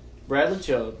Bradley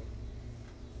Chubb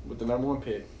with the number 1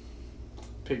 pick.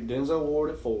 Picked Denzel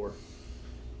Ward at 4,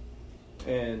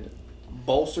 and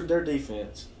bolstered their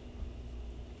defense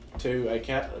to a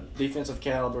defensive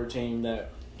caliber team that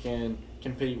can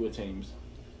compete with teams.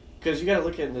 Because you got to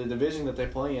look at the division that they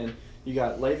play in. You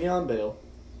got Le'Veon Bell.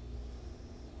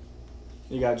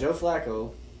 You got Joe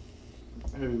Flacco,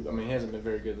 who hasn't been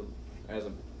very good as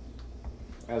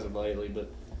of lately,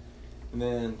 but and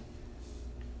then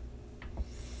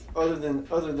other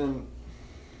than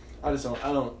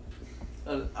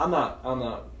I'm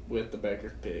not with the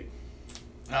Baker pick.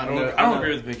 I I'm don't not-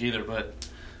 agree with the pick either, but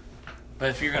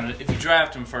if you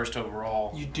draft him first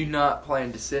overall, You do not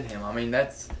plan to sit him. I mean,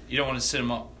 that's. you don't want to sit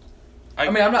him up.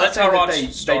 I'm not that's saying how that they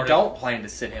started. don't plan to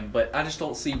sit him, but I just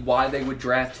don't see why they would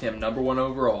draft him number 1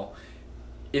 overall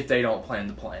if they don't plan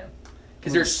to play him.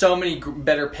 Because there's so many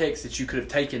better picks that you could have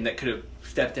taken that could have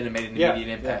stepped in and made an immediate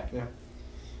impact. Yeah.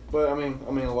 But I mean,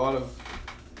 a lot of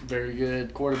very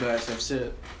good quarterbacks have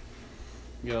sit.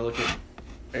 You gotta look at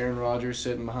Aaron Rodgers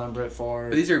sitting behind Brett Favre.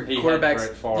 But these are He had quarterbacks.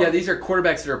 Brett Favre. Yeah, these are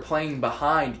quarterbacks that are playing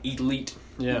behind elite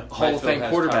Yeah. Hall of Fame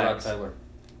Mayfield has quarterbacks. Tyrod Taylor.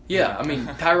 Yeah, I mean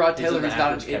Tyrod He's in Taylor the is not.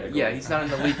 average category. Yeah, he's not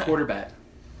an elite quarterback.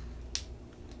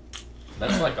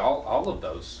 That's like all of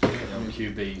those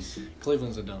QBs.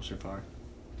 Cleveland's a dumpster fire.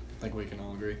 I think we can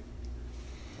all agree.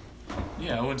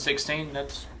 Yeah, 0-16.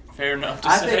 That's fair enough to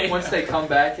I say. think once they come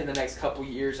back in the next couple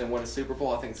years and win a Super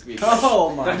Bowl, I think it's gonna be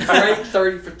Oh, my a God. great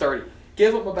 30 for 30.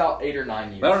 Give them about 8 or 9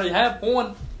 years. They already have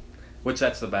one. Which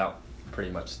that's about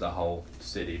pretty much the whole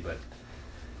city, but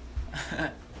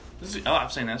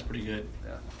I've seen that's pretty good.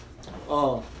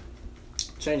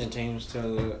 Changing teams to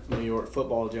the New York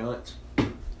Football Giants.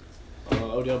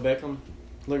 Odell Beckham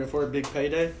looking for a big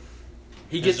payday.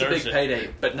 He gets a Deserves big it. payday,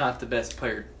 but not the best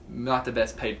player, not the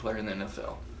best paid player in the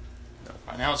NFL.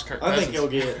 Right now it's Kirk I think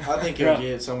Cousins. he'll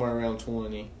get somewhere around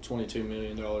 $22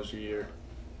 million a year.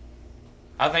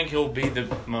 I think he'll be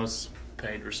the most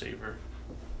paid receiver.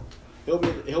 He'll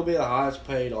be the highest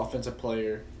paid offensive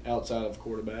player outside of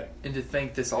quarterback. And to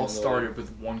think this all started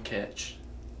with one catch.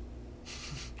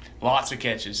 Lots of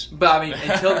catches. But I mean,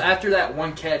 until after that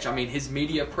one catch, I mean, his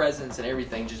media presence and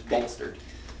everything just bolstered.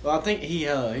 Well, I think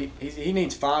he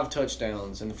needs 5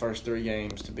 touchdowns in the first 3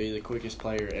 games to be the quickest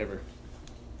player ever,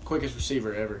 quickest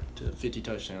receiver ever to 50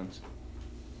 touchdowns.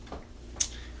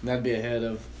 And that'd be ahead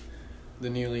of the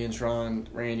newly enshrined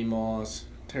Randy Moss,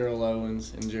 Terrell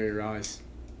Owens, and Jerry Rice.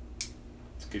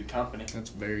 It's good company. That's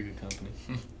very good company.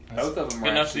 Both of them Good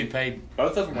were enough to be actually, paid.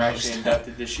 both of them were actually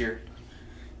inducted this year.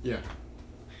 Yeah.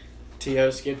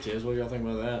 T.O. skipped his. What do y'all think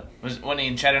about that? Wasn't he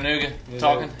in Chattanooga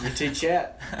talking? Your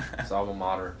T-chat. it's alma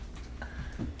mater.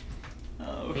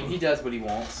 I mean, he does what he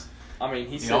wants. I mean,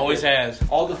 He said always that has.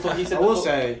 all the he said. I will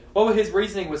say, Well, his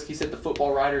reasoning was he said the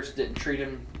football writers didn't treat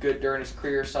him good during his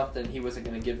career or something. He wasn't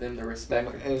going to give them the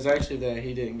respect. it was actually that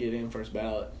he didn't get in first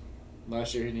ballot.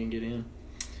 Last year he didn't get in.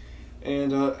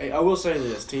 And I will say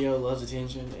this, T.O. loves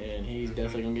attention, and he's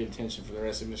definitely going to get attention for the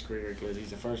rest of his career because he's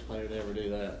the first player to ever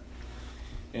do that.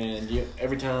 And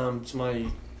every time somebody...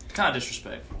 Kind of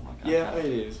disrespectful. Yeah, it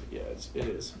is. Yeah, it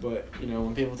is. But,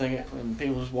 when people when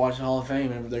people just watch Hall of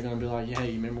Fame, they're going to be like, hey,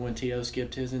 you remember when T.O.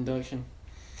 skipped his induction?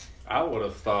 I would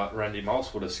have thought Randy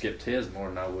Moss would have skipped his more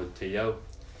than I would T.O.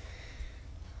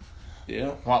 Yeah.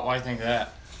 Why do you think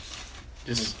that?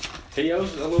 Just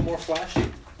T.O.'s a little more flashy.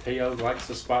 T.O. likes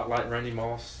to spotlight Randy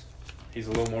Moss. He's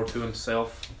a little more to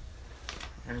himself.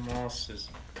 Randy Moss is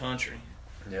country.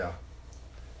 Yeah.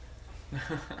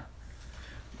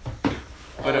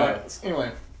 But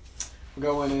anyway,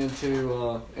 going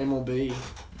into MLB,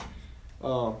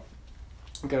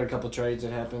 we got a couple trades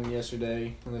that happened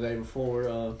yesterday and the day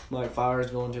before. Mike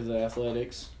Fiers going to the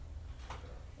Athletics,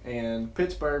 and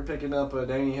Pittsburgh picking up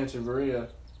Danny Hechavarria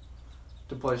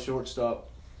to play shortstop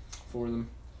for them.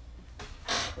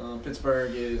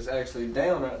 Pittsburgh is actually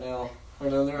down right now. I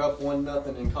know they're up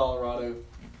 1-0 in Colorado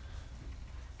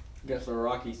against the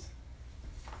Rockies.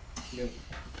 Yep.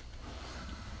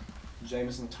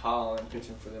 Jameson Tyler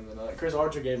pitching for them tonight. Chris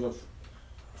Archer gave up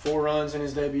 4 runs in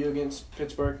his debut against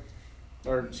Pittsburgh.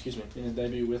 In his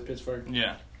debut with Pittsburgh.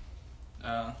 Yeah.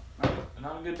 Not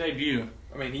a good debut.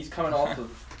 I mean, he's coming off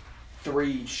of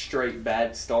 3 straight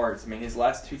bad starts. I mean, his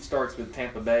last 2 starts with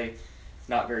Tampa Bay,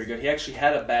 not very good. He actually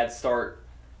had a bad start,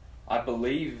 I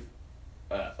believe,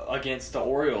 against the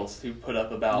Orioles, who put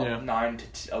up about 9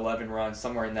 to 11 runs,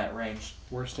 somewhere in that range.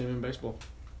 Worst team in baseball.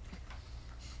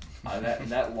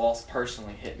 That loss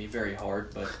personally hit me very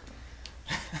hard, but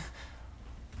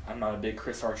I'm not a big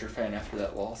Chris Archer fan after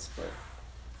that loss. But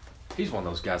He's one of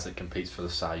those guys that competes for the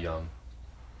Cy Young.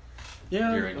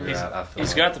 Yeah. Year in, year out, I feel He's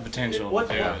like. got the potential to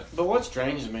do it. But what's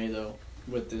strange to me, though,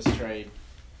 with this trade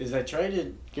is they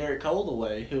traded Garrett Cole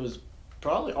away, who was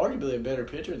probably arguably a better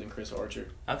pitcher than Chris Archer.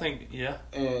 I think, yeah.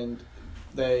 And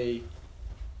they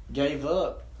gave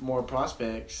up more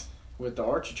prospects with the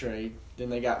Archer trade than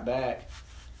they got back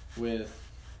with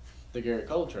the Garrett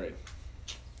Cole trade.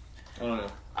 I don't know.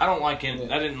 I don't like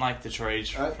it. I didn't like the trades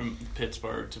from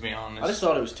Pittsburgh, to be honest. I just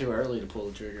thought it was too early to pull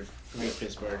the trigger from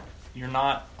Pittsburgh. You're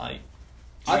not, like...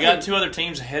 I You got think- 2 other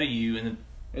teams ahead of you in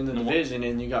in the division,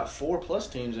 and you got 4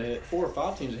 teams ahead, 4 or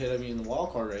 5 teams ahead of you in the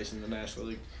wild card race in the National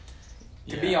League.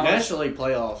 to be honest, National League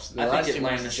playoffs. The I last think 2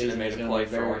 months Atlanta of the should have season made is a gonna play be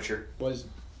for very- Archer.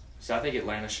 So I think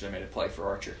Atlanta should have made a play for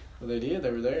Archer. Well, they did. They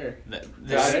were there.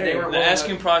 The were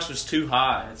asking price was too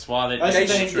high. That's why they That's didn't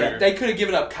the pull thing, the trigger. They could have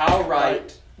given up Kyle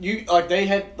Wright. They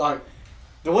had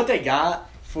what they got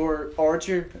for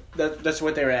Archer. That's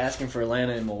what they were asking for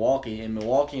Atlanta and Milwaukee. And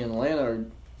Milwaukee and Atlanta are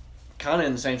kind of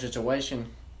in the same situation.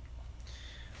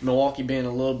 Milwaukee being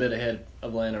a little bit ahead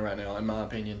of Atlanta right now, in my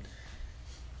opinion.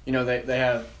 You know,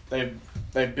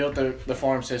 they've built the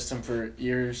farm system for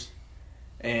years,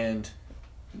 and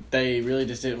they really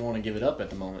just didn't want to give it up at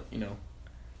the moment, you know.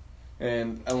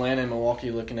 And Atlanta and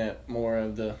Milwaukee looking at more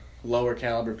of the lower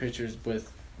caliber pitchers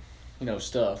with, you know,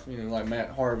 stuff. You know, like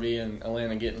Matt Harvey and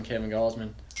Atlanta getting Kevin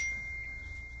Gausman.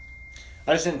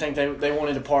 I just didn't think they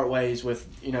wanted to part ways with,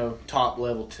 you know, top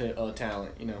level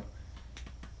talent, you know.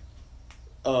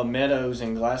 Meadows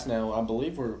and Glasnow, I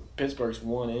believe, were Pittsburgh's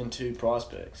 1 and 2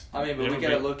 prospects. I mean, but They we were got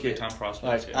to big- look big at time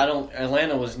prospects. Like yeah.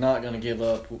 Atlanta was not going to give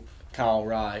up Kyle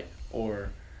Wright or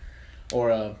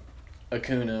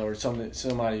Acuna or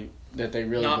somebody that they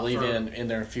really Not believe for- in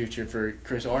their future for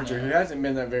Chris Archer, who hasn't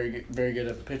been that very good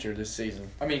of a pitcher this season.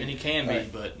 I mean, and he can be,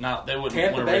 Right. but not. They wouldn't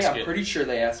Tampa want to Bay, risk I'm it. pretty sure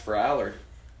they asked for Allard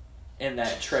in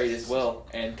that trade as well.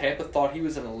 And Tampa thought he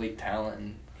was an elite talent,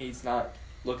 and he's not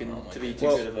looking Oh my to be too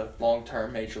goodness. good of a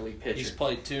long-term major league pitcher. He's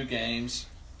played 2 games.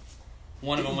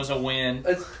 One of them was a win.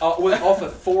 It's, off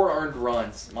of 4 earned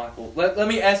runs, Michael. Let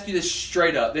me ask you this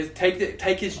straight up.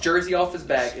 Take his jersey off his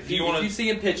back. If you see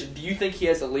him pitching, do you think he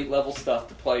has elite level stuff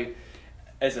to play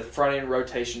as a front end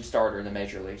rotation starter in the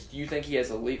major leagues? Do you think he has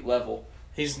elite level?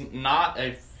 He's not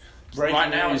a. Breaking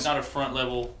right now, news. he's not a front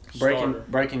level starter.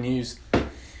 Breaking news.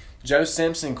 Joe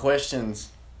Simpson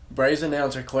Braves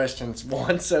announcer questions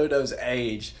Juan Soto's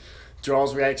age.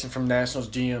 Draws reaction from Nationals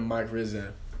GM Mike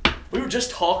Rizzo. We were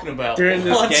just talking about During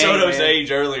this Juan game, Soto's man.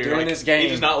 age earlier. During Like, this game. he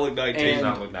does not look 19. He does And-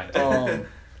 not look 19.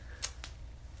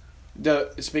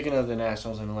 Speaking of the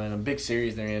Nationals in Atlanta, big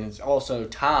series they're in. It's also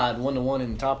tied 1-1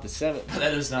 in the top of the 7th.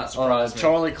 That does not surprise me.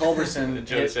 Charlie Culberson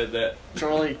Joe said that.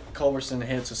 Charlie Culberson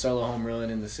hits a solo home run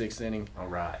in the 6th inning All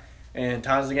right. and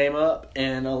ties the game up.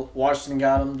 And Washington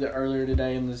got him earlier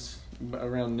today in this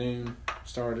around noon.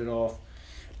 Started off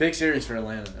big series for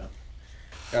Atlanta though.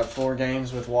 Got 4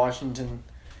 games with Washington,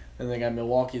 and they got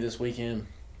Milwaukee this weekend.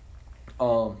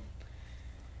 I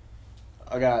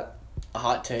got a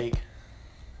hot take.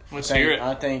 Let's hear it.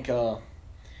 I think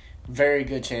very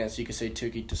good chance you could see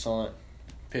Touki Toussaint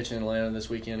pitch in Atlanta this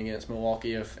weekend against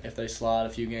Milwaukee if they slide a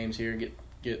few games here,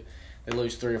 get they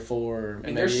lose 3 or 4, or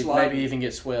And they're maybe sliding. even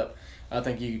get swept. I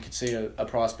think you could see a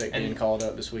prospect being And called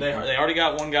up this They weekend. already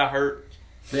got one guy hurt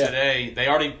Yeah. today. They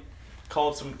already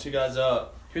called 2 guys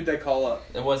up. Who'd they call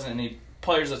up? There wasn't any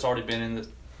players that's already been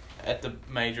at the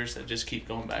majors that just keep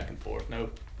going back and forth. No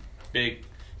big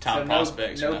time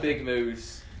prospects. or No nothing. big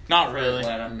moves. Not for really.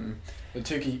 Atlanta. Mm-mm. But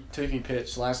Touki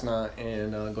pitched last night,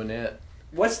 and Gwinnett.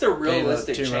 What's the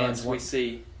realistic 2 chance runs, we one-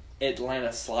 see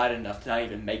Atlanta slide enough to not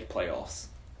even make playoffs?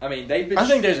 I mean, they've been I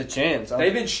think there's a chance.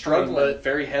 they've been struggling but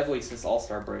very heavily since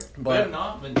All-Star break. They have but,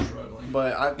 not been struggling.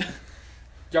 but I.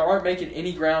 Y'all aren't making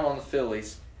any ground on the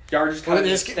Phillies. Y'all are just kind of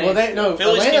Phillies keep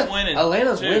winning,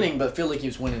 Atlanta's too. winning, but Philly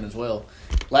keeps winning as well.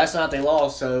 Last night they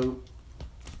lost, so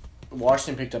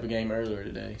Washington picked up a game earlier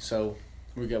today. So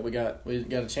we got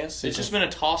a chance to see. It's just been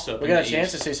a toss up. we got a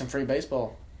chance to see some free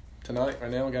baseball tonight. Right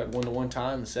now we got 1-1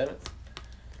 tie in the 7th.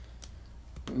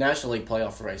 National League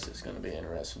playoff race is going to be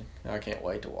interesting. I can't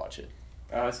wait to watch it.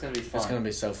 Oh, it's gonna be fun. It's going to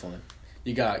be so fun.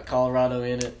 You got Colorado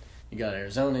in it. You got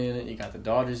Arizona in it. You got the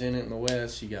Dodgers in it in the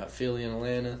West. You got Philly and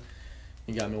Atlanta.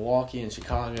 You got Milwaukee and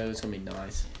Chicago. It's going to be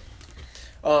nice.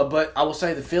 But I will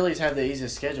say the Phillies have the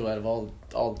easiest schedule out of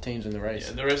all the teams in the race.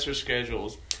 Yeah, the rest of their schedule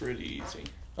is pretty easy.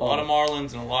 A lot of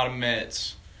Marlins and a lot of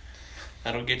Mets.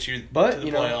 That'll get you But, to the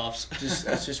you know, playoffs.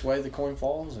 That's just the way the coin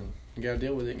falls, and you got to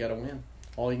deal with it. You got to win.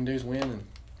 All you can do is win and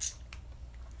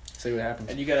see what happens.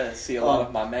 And you gotta see a lot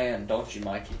of my man, don't you,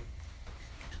 Mikey?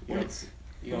 You're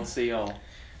gonna see Harper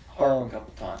a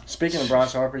couple times. Speaking of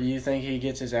Bryce Harper, do you think he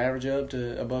gets his average up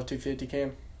to above 250,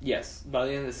 Cam? Yes, by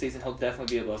the end of the season, he'll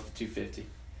definitely be above the 250.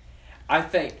 I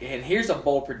think, and here's a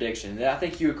bold prediction, and I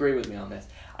think you agree with me on this.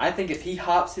 I think if he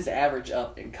hops his average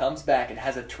up and comes back and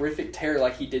has a terrific tear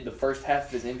like he did the first half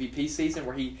of his MVP season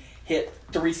where he hit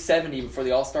 370 before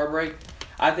the All-Star break,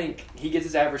 I think he gets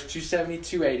his average 270,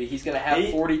 280. He's going to have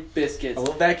 40 biscuits, I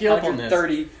will back you up on this.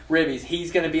 130 ribbies.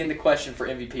 He's going to be in the question for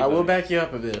MVP. I will voting. back you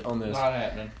up a bit on this. Not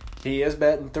happening. He is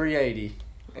batting 380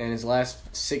 in his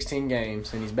last 16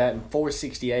 games, and he's batting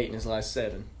 468 in his last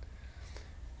 7.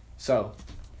 So,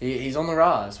 he's on the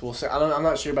rise. We'll see. I'm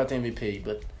not sure about the MVP,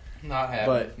 but Not happening.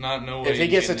 But not no way. if he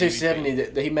he's gets to getting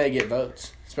 270, MVP. he may get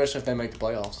votes, especially if they make the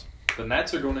playoffs. The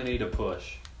Nats are going to need a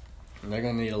push. And they're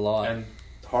going to need a lot. And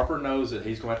Harper knows that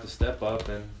he's going to have to step up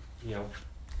and,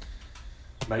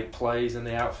 make plays in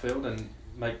the outfield and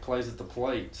make plays at the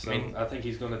plate. So I think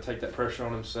he's going to take that pressure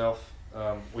on himself.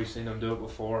 We've seen him do it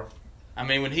before. I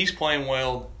mean, when he's playing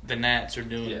well, the Nats are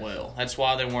doing Yes. well. That's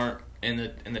why they weren't in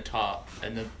the top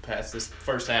in the past this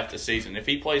first half of the season. If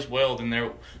he plays well, then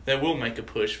they will make a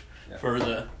push for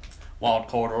the wild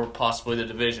card or possibly the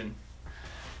division.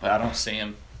 But I don't see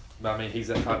him. I mean, he's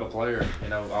that type of player. You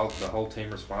know, the whole team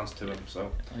responds to him.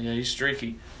 So Yeah, he's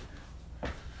streaky.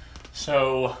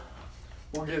 So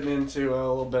We're getting into a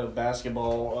little bit of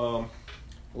basketball.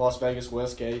 Las Vegas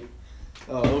Westgate.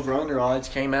 Over-under odds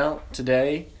came out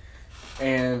today,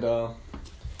 and the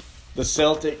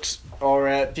Celtics are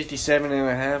at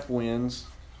 57.5 wins,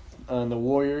 and the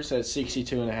Warriors at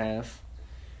 62.5.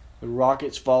 The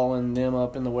Rockets following them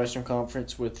up in the Western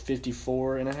Conference with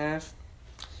 54.5.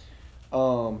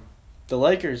 The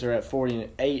Lakers are at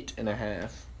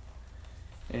 48.5.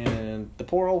 And the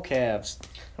poor old Cavs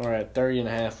are at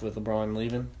 30.5 with LeBron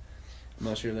leaving. I'm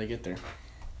not sure if they get there.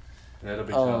 that'll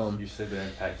be tough. You see the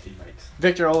impact he makes.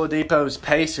 Victor Oladipo's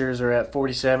Pacers are at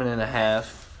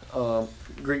 47.5.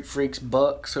 Greek Freaks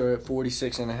Bucks are at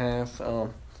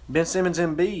 46.5. Ben Simmons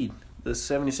Embiid, the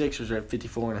 76ers are at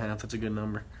 54.5. That's a good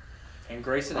number. And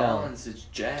Grayson Allen's is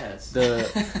Jazz.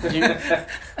 The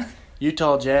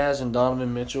Utah Jazz and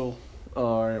Donovan Mitchell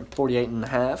are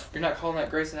 48.5. You're not calling that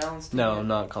Grayson Allen's team? No, yet? I'm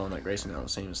not calling that Grayson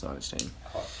Allen's team. It's not his team.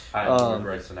 I adore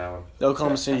Grayson Allen. The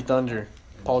Oklahoma City Thunder,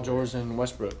 Paul George and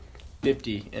Westbrook,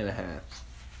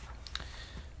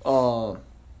 50.5.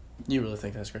 You really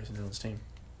think that's Grayson Allen's team?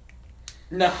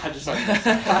 No, I just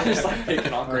like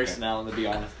picking on Grayson Allen, to be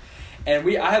honest. And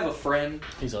I have a friend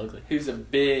He's ugly. who's a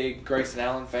big Grayson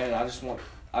Allen fan. And I just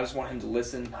want him to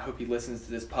listen. I hope he listens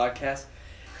to this podcast.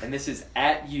 And this is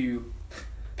at you,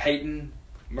 Peyton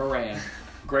Moran.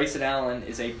 Grayson Allen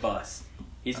is a bust.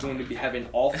 He's going to have an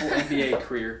awful NBA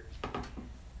career.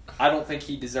 I don't think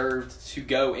he deserved to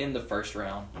go in the first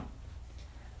round.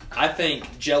 I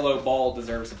think Jello Ball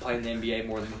deserves to play in the NBA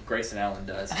more than Grayson Allen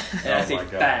does. And that's Oh a my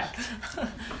gosh. fact.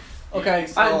 Okay,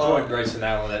 so I enjoyed Grayson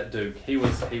Allen at Duke. He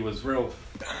was real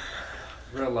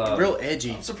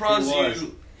edgy. I'm surprised He was.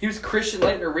 He was Christian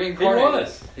Laettner He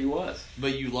reincarnated. was.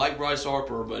 But you like Bryce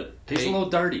Harper, but He's a little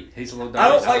dirty. I don't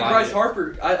like Bryce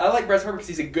Harper. I like Bryce Harper because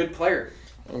he's a good player.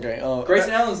 Okay.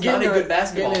 Grayson Allen's not a good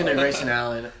basketball Getting into player. Grayson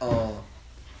Allen,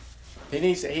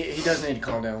 he does need to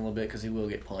calm down a little bit because he will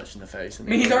get punched in the face. I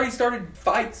mean, he's already started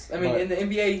fights. I mean, But- in the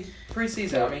NBA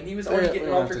preseason, I mean, he was already Yeah, getting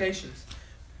we don't have to- altercations.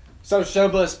 So,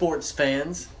 Showbuzz Sports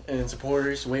fans and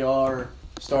supporters, we are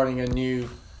starting a new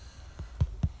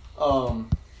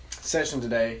session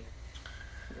today.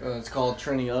 It's called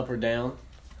Trending Up or Down.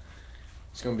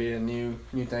 It's going to be a new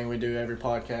thing we do every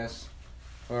podcast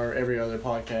or every other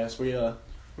podcast. We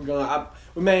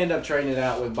may end up trading it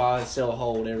out with buy, sell,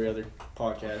 hold every other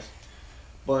podcast.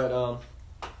 But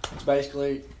it's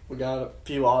basically we got a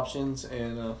few options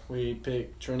and we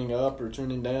pick trending up or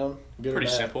trending down. Good pretty or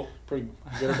bad. simple. Pretty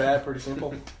good or bad, pretty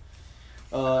simple.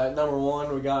 At number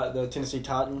one, we got the Tennessee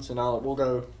Titans, and we'll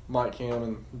go Mike, Cam,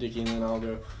 and Dickie, and then I'll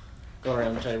go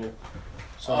around the table.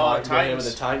 So, Mike, go ahead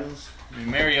with the Titans. I mean,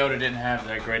 Mariota didn't have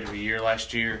that great of a year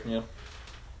last year. Yeah.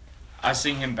 I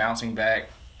see him bouncing back,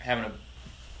 having a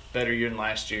better year than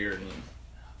last year. And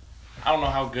I don't know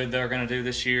how good they're going to do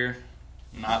this year.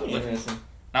 Not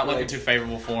looking too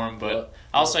favorable for him, but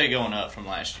I'll say going up from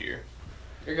last year.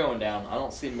 You're going down. I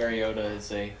don't see Mariota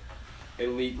as a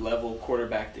elite level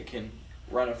quarterback that can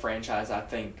run a franchise. I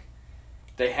think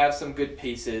they have some good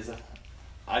pieces.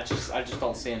 I just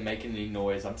don't see him making any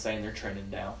noise. I'm saying they're trending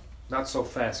down. Not so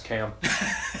fast, Cam.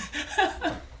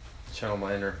 Channel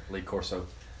my inner Lee Corso.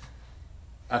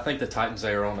 I think the Titans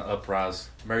are on the uprise.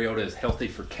 Mariota is healthy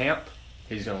for camp.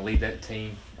 He's going to lead that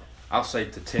team, I'll say,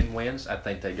 to 10 wins. I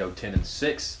think they go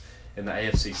 10-6 in the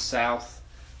AFC South.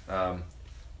 I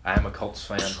am a Colts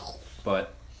fan,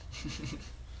 but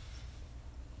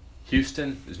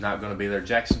Houston is not going to be there.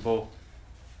 Jacksonville,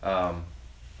 I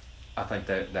think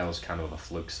that was kind of a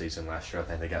fluke season last year. I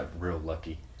think they got real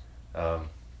lucky.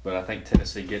 But I think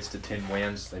Tennessee gets to 10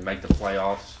 wins. They make the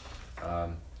playoffs.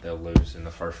 They'll lose in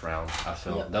the first round. I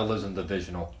feel they'll lose in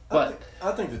divisional, but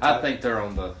I think I think they're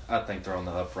on the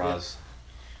uprise.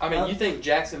 I mean, you think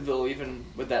Jacksonville, even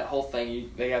with that whole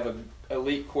thing, they have an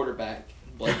elite quarterback,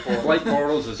 Blake Bortles. Blake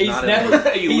Bortles is he's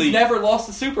not he's never lost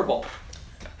the Super Bowl,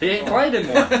 He ain't played in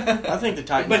one. I think the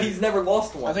Titans. but he's never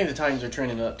lost one. I think the Titans are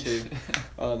trending up too.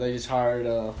 They just hired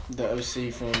the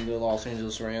OC from the Los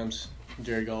Angeles Rams,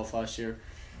 Jared Goff, last year,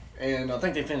 and I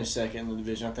think they finished second in the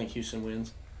division. I think Houston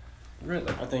wins. Really?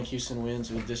 I think Houston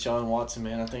wins with Deshaun Watson,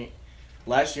 man. I think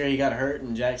last year he got hurt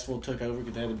and Jacksonville took over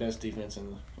because they had the best defense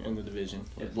in the division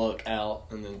with Luck out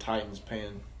and then Titans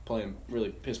playing really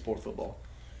piss poor football.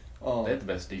 They have the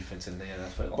best defense in the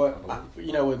NFL. But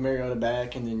with Mariota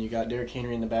back, and then you got Derrick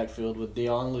Henry in the backfield with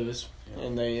Deion Lewis,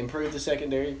 and they improved the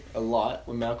secondary a lot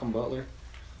with Malcolm Butler.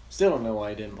 Still don't know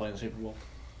why he didn't play in the Super Bowl.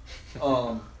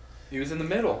 He was in the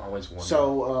middle. Always wondered.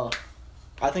 So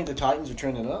I think the Titans are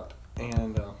trending up,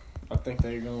 and I think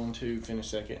they're going to finish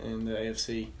second in the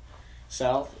AFC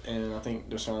South, and I think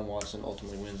Deshaun Watson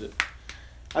ultimately wins it.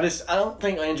 I don't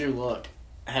think Andrew Luck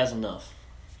has enough,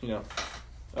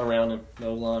 around him, the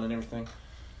O-line and everything.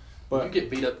 But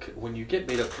when you get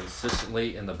beat up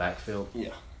consistently in the backfield,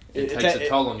 yeah, it takes a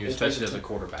toll on you, especially as a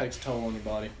quarterback. It takes a toll on your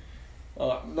body.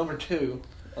 Number 2,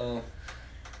 I'll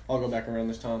go back around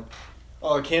this time.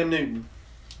 Cam Newton,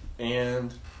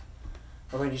 and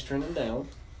I think he's trending down.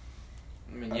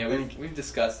 I mean, we've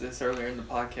discussed this earlier in the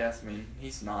podcast. I mean,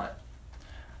 he's not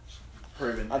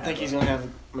proven. I think he's going to have.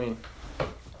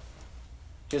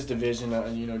 His division.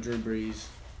 Drew Brees,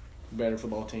 better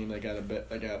football team. They got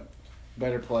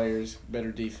better players,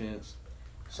 better defense.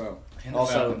 So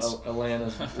also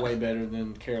Atlanta's way better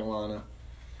than Carolina,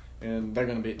 and they're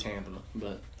going to beat Tampa.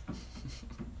 But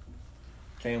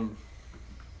Cam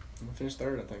finished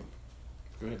third, I think.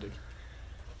 Go ahead, Dick.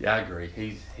 Yeah, I agree.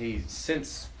 He's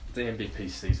since the MVP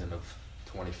season of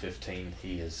 2015,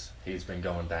 he's been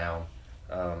going down.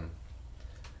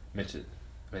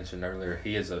 Mentioned earlier,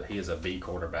 he is a B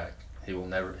quarterback. He will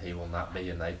not be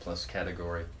in the A+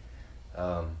 category.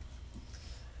 I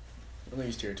think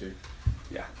he's tier 2.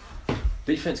 Yeah,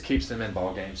 defense keeps them in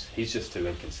ball games. He's just too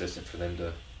inconsistent for them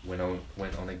to win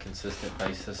on a consistent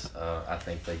basis. I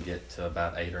think they get to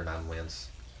about 8 or 9 wins.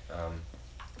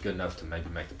 Good enough to maybe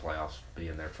make the playoffs, be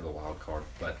in there for the wild card.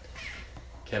 But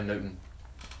Cam Newton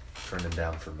trending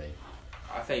down for me.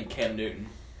 I think Cam Newton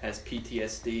has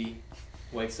PTSD,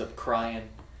 wakes up crying,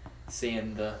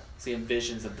 seeing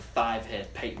visions of the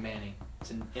 5-head Peyton Manning.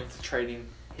 It's infiltrating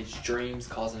his dreams,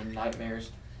 causing him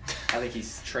nightmares. I think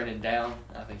he's trending down.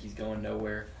 I think he's going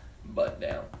nowhere but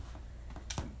down.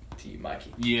 To you,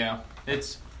 Mikey. Yeah,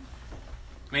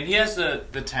 he has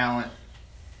the talent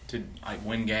to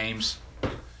win games,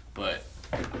 but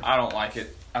I don't like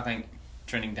it. I think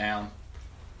trending down.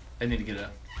 They need to get a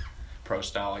pro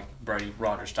style Brady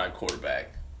Rodgers type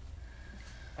quarterback.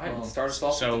 All right, start us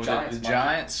off with the Giants. The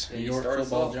Giants, New York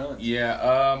Football Giants.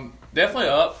 Yeah, definitely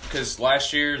up because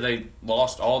last year they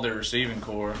lost all their receiving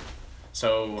core,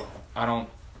 so I don't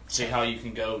see how you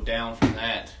can go down from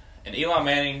that. And Eli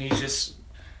Manning,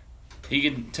 he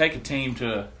can take a team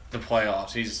to the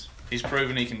playoffs. He's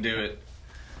proven he can do it.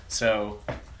 So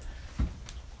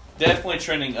definitely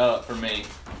trending up for me.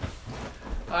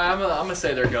 I'm gonna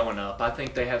say they're going up. I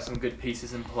think they have some good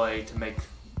pieces in play to make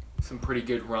some pretty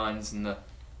good runs in the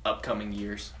upcoming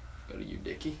years. Go to you,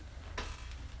 Dickie.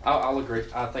 I'll agree.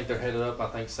 I think they're headed up. I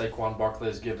think Saquon Barkley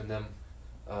has given them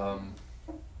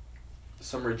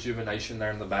some rejuvenation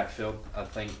there in the backfield. I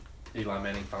think Eli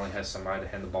Manning finally has somebody to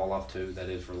hand the ball off to that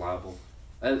is reliable.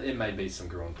 It may be some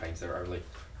growing pains there early,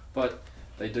 but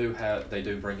they do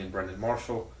bring in Brandon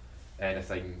Marshall, and if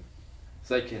they can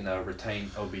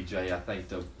retain OBJ, I think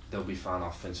they'll be fine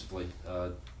offensively.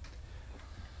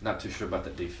 Not too sure about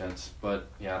the defense, but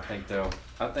yeah, I think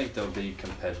they'll be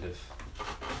competitive.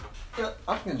 Yeah,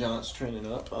 I think the Giants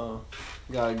trending up.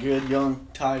 Got a good young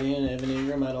tight end, Evan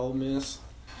Ingram at Ole Miss.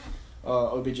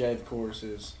 OBJ, of course,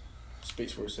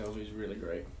 speaks for himself. He's really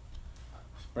great.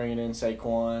 Bringing in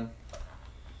Saquon.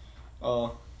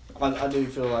 I do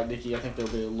feel like Dickie. I think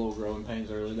there'll be a little growing pains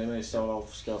early. They may start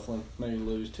off scuffling, maybe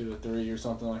lose 2 or 3 or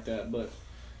something like that. But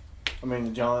the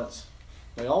Giants,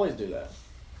 they always do that.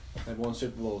 They've won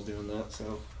Super Bowls doing that.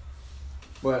 So,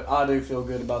 but I do feel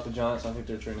good about the Giants. I think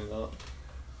they're trending up.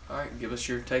 All right, give us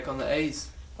your take on the A's.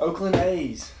 Oakland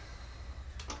A's.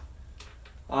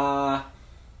 They are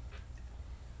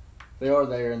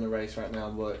there in the race right now,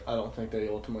 but I don't think they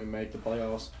ultimately make the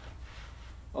playoffs.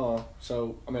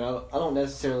 So I don't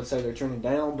necessarily say they're trending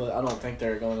down, but I don't think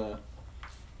they're gonna,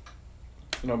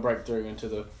 break through into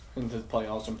the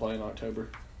playoffs and play in October.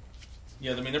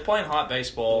 Yeah, they're playing hot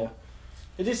baseball. Yeah.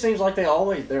 It just seems like they're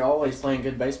always playing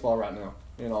good baseball right now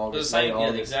in August.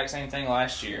 The exact same thing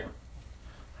last year.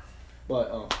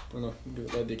 But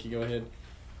let Dickie go ahead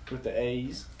with the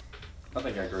A's. I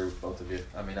think I agree with both of you.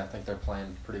 I think they're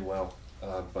playing pretty well,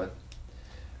 but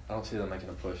I don't see them making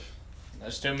a push.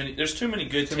 There's too many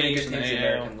good teams in the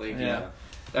American League. Yeah.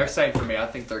 They're saying for me, I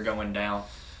think they're going down.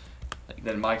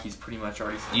 Then Mikey's pretty much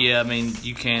already said. Yeah,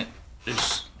 you can't.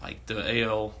 There's the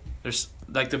AL. There's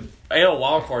the AL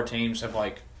wildcard teams have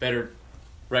better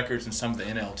records than some of the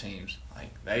NL teams.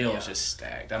 The AL is just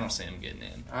stacked. I don't see them getting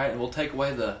in. All right, we'll take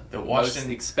away the Washington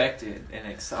most expected and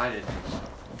excited.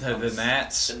 The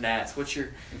Nats. The Nats. What's your?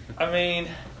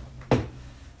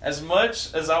 as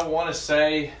much as I want to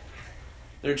say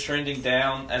they're trending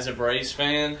down as a Braves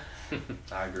fan,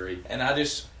 I agree. and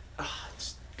it's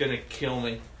going to kill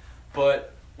me.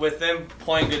 But with them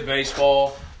playing good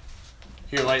baseball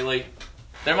here lately,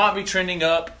 they might be trending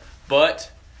up,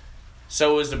 but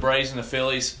so is the Braves and the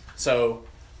Phillies. So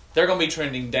they're going to be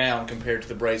trending down compared to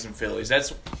the Braves and Phillies.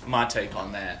 That's my take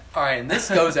on that. All right, and this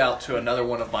goes out to another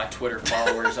one of my Twitter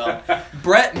followers,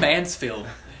 Brett Mansfield.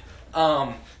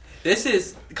 This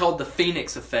is called the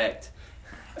Phoenix effect.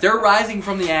 They're rising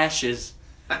from the ashes,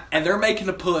 and they're making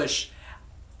a push.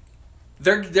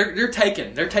 They're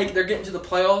getting to the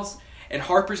playoffs, and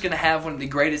Harper's going to have one of the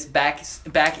greatest back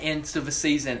ends of a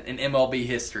season in MLB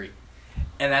history,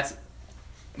 and that's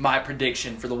my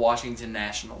prediction for the Washington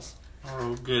Nationals.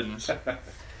 Oh, goodness.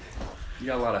 You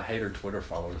got a lot of hater Twitter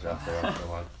followers out there, I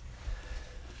feel like.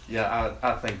 Yeah,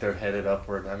 I think they're headed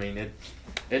upward. I mean,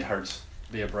 it hurts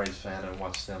to be a Braves fan and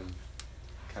watch them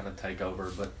kind of take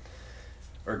over,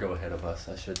 or go ahead of us,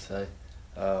 I should say.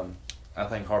 I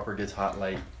think Harper gets hot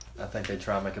late. I think they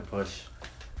try and make a push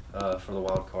for the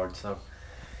wild card. So,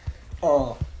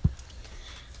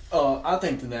 I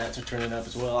think the Nats are turning up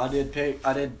as well. I did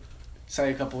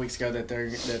say a couple weeks ago that they're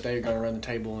going to run the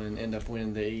table and end up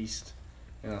winning the East,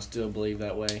 and I still believe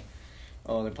that way.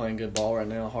 They're playing good ball right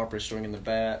now. Harper's swinging the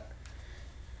bat.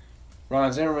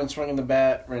 Ryan Zimmerman's swinging the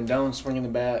bat. Rendon's swinging the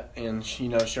bat, and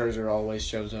Scherzer always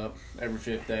shows up every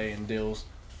fifth day and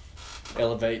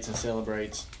elevates and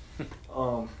celebrates.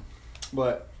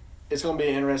 But it's going to be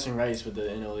an interesting race with the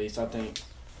NL East. I think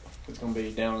it's going to be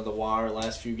down to the wire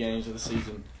last few games of the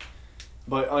season.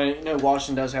 But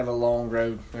Washington does have a long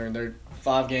road. Their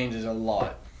 5 games is a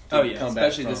lot. Oh yeah,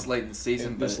 especially this late in the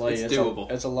season. But it's doable.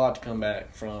 It's a lot to come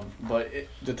back from. But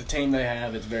the team they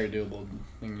have, it's very doable.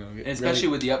 And especially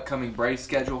with the upcoming Braves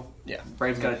schedule. Yeah,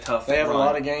 Braves got a tough. They have run. a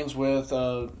lot of games with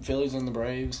Phillies and the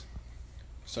Braves,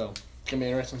 so it's gonna be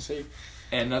interesting to see.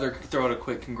 And throw out a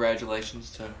quick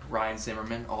congratulations to Ryan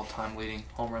Zimmerman, all-time leading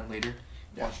home run leader,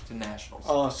 Washington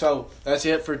Nationals. So that's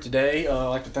it for today. I'd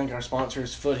like to thank our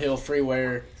sponsors, Foothill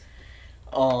Freewear,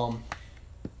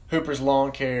 Hooper's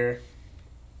Lawn Care,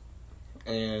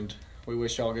 and we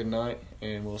wish y'all a good night,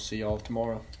 and we'll see y'all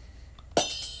tomorrow.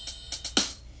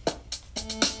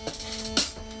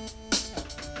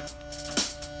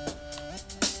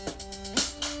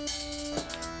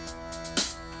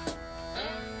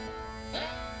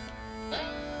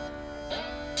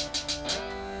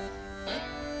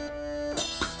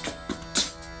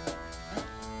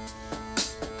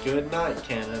 Good night,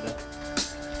 Canada.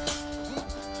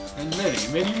 And many,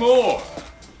 many more.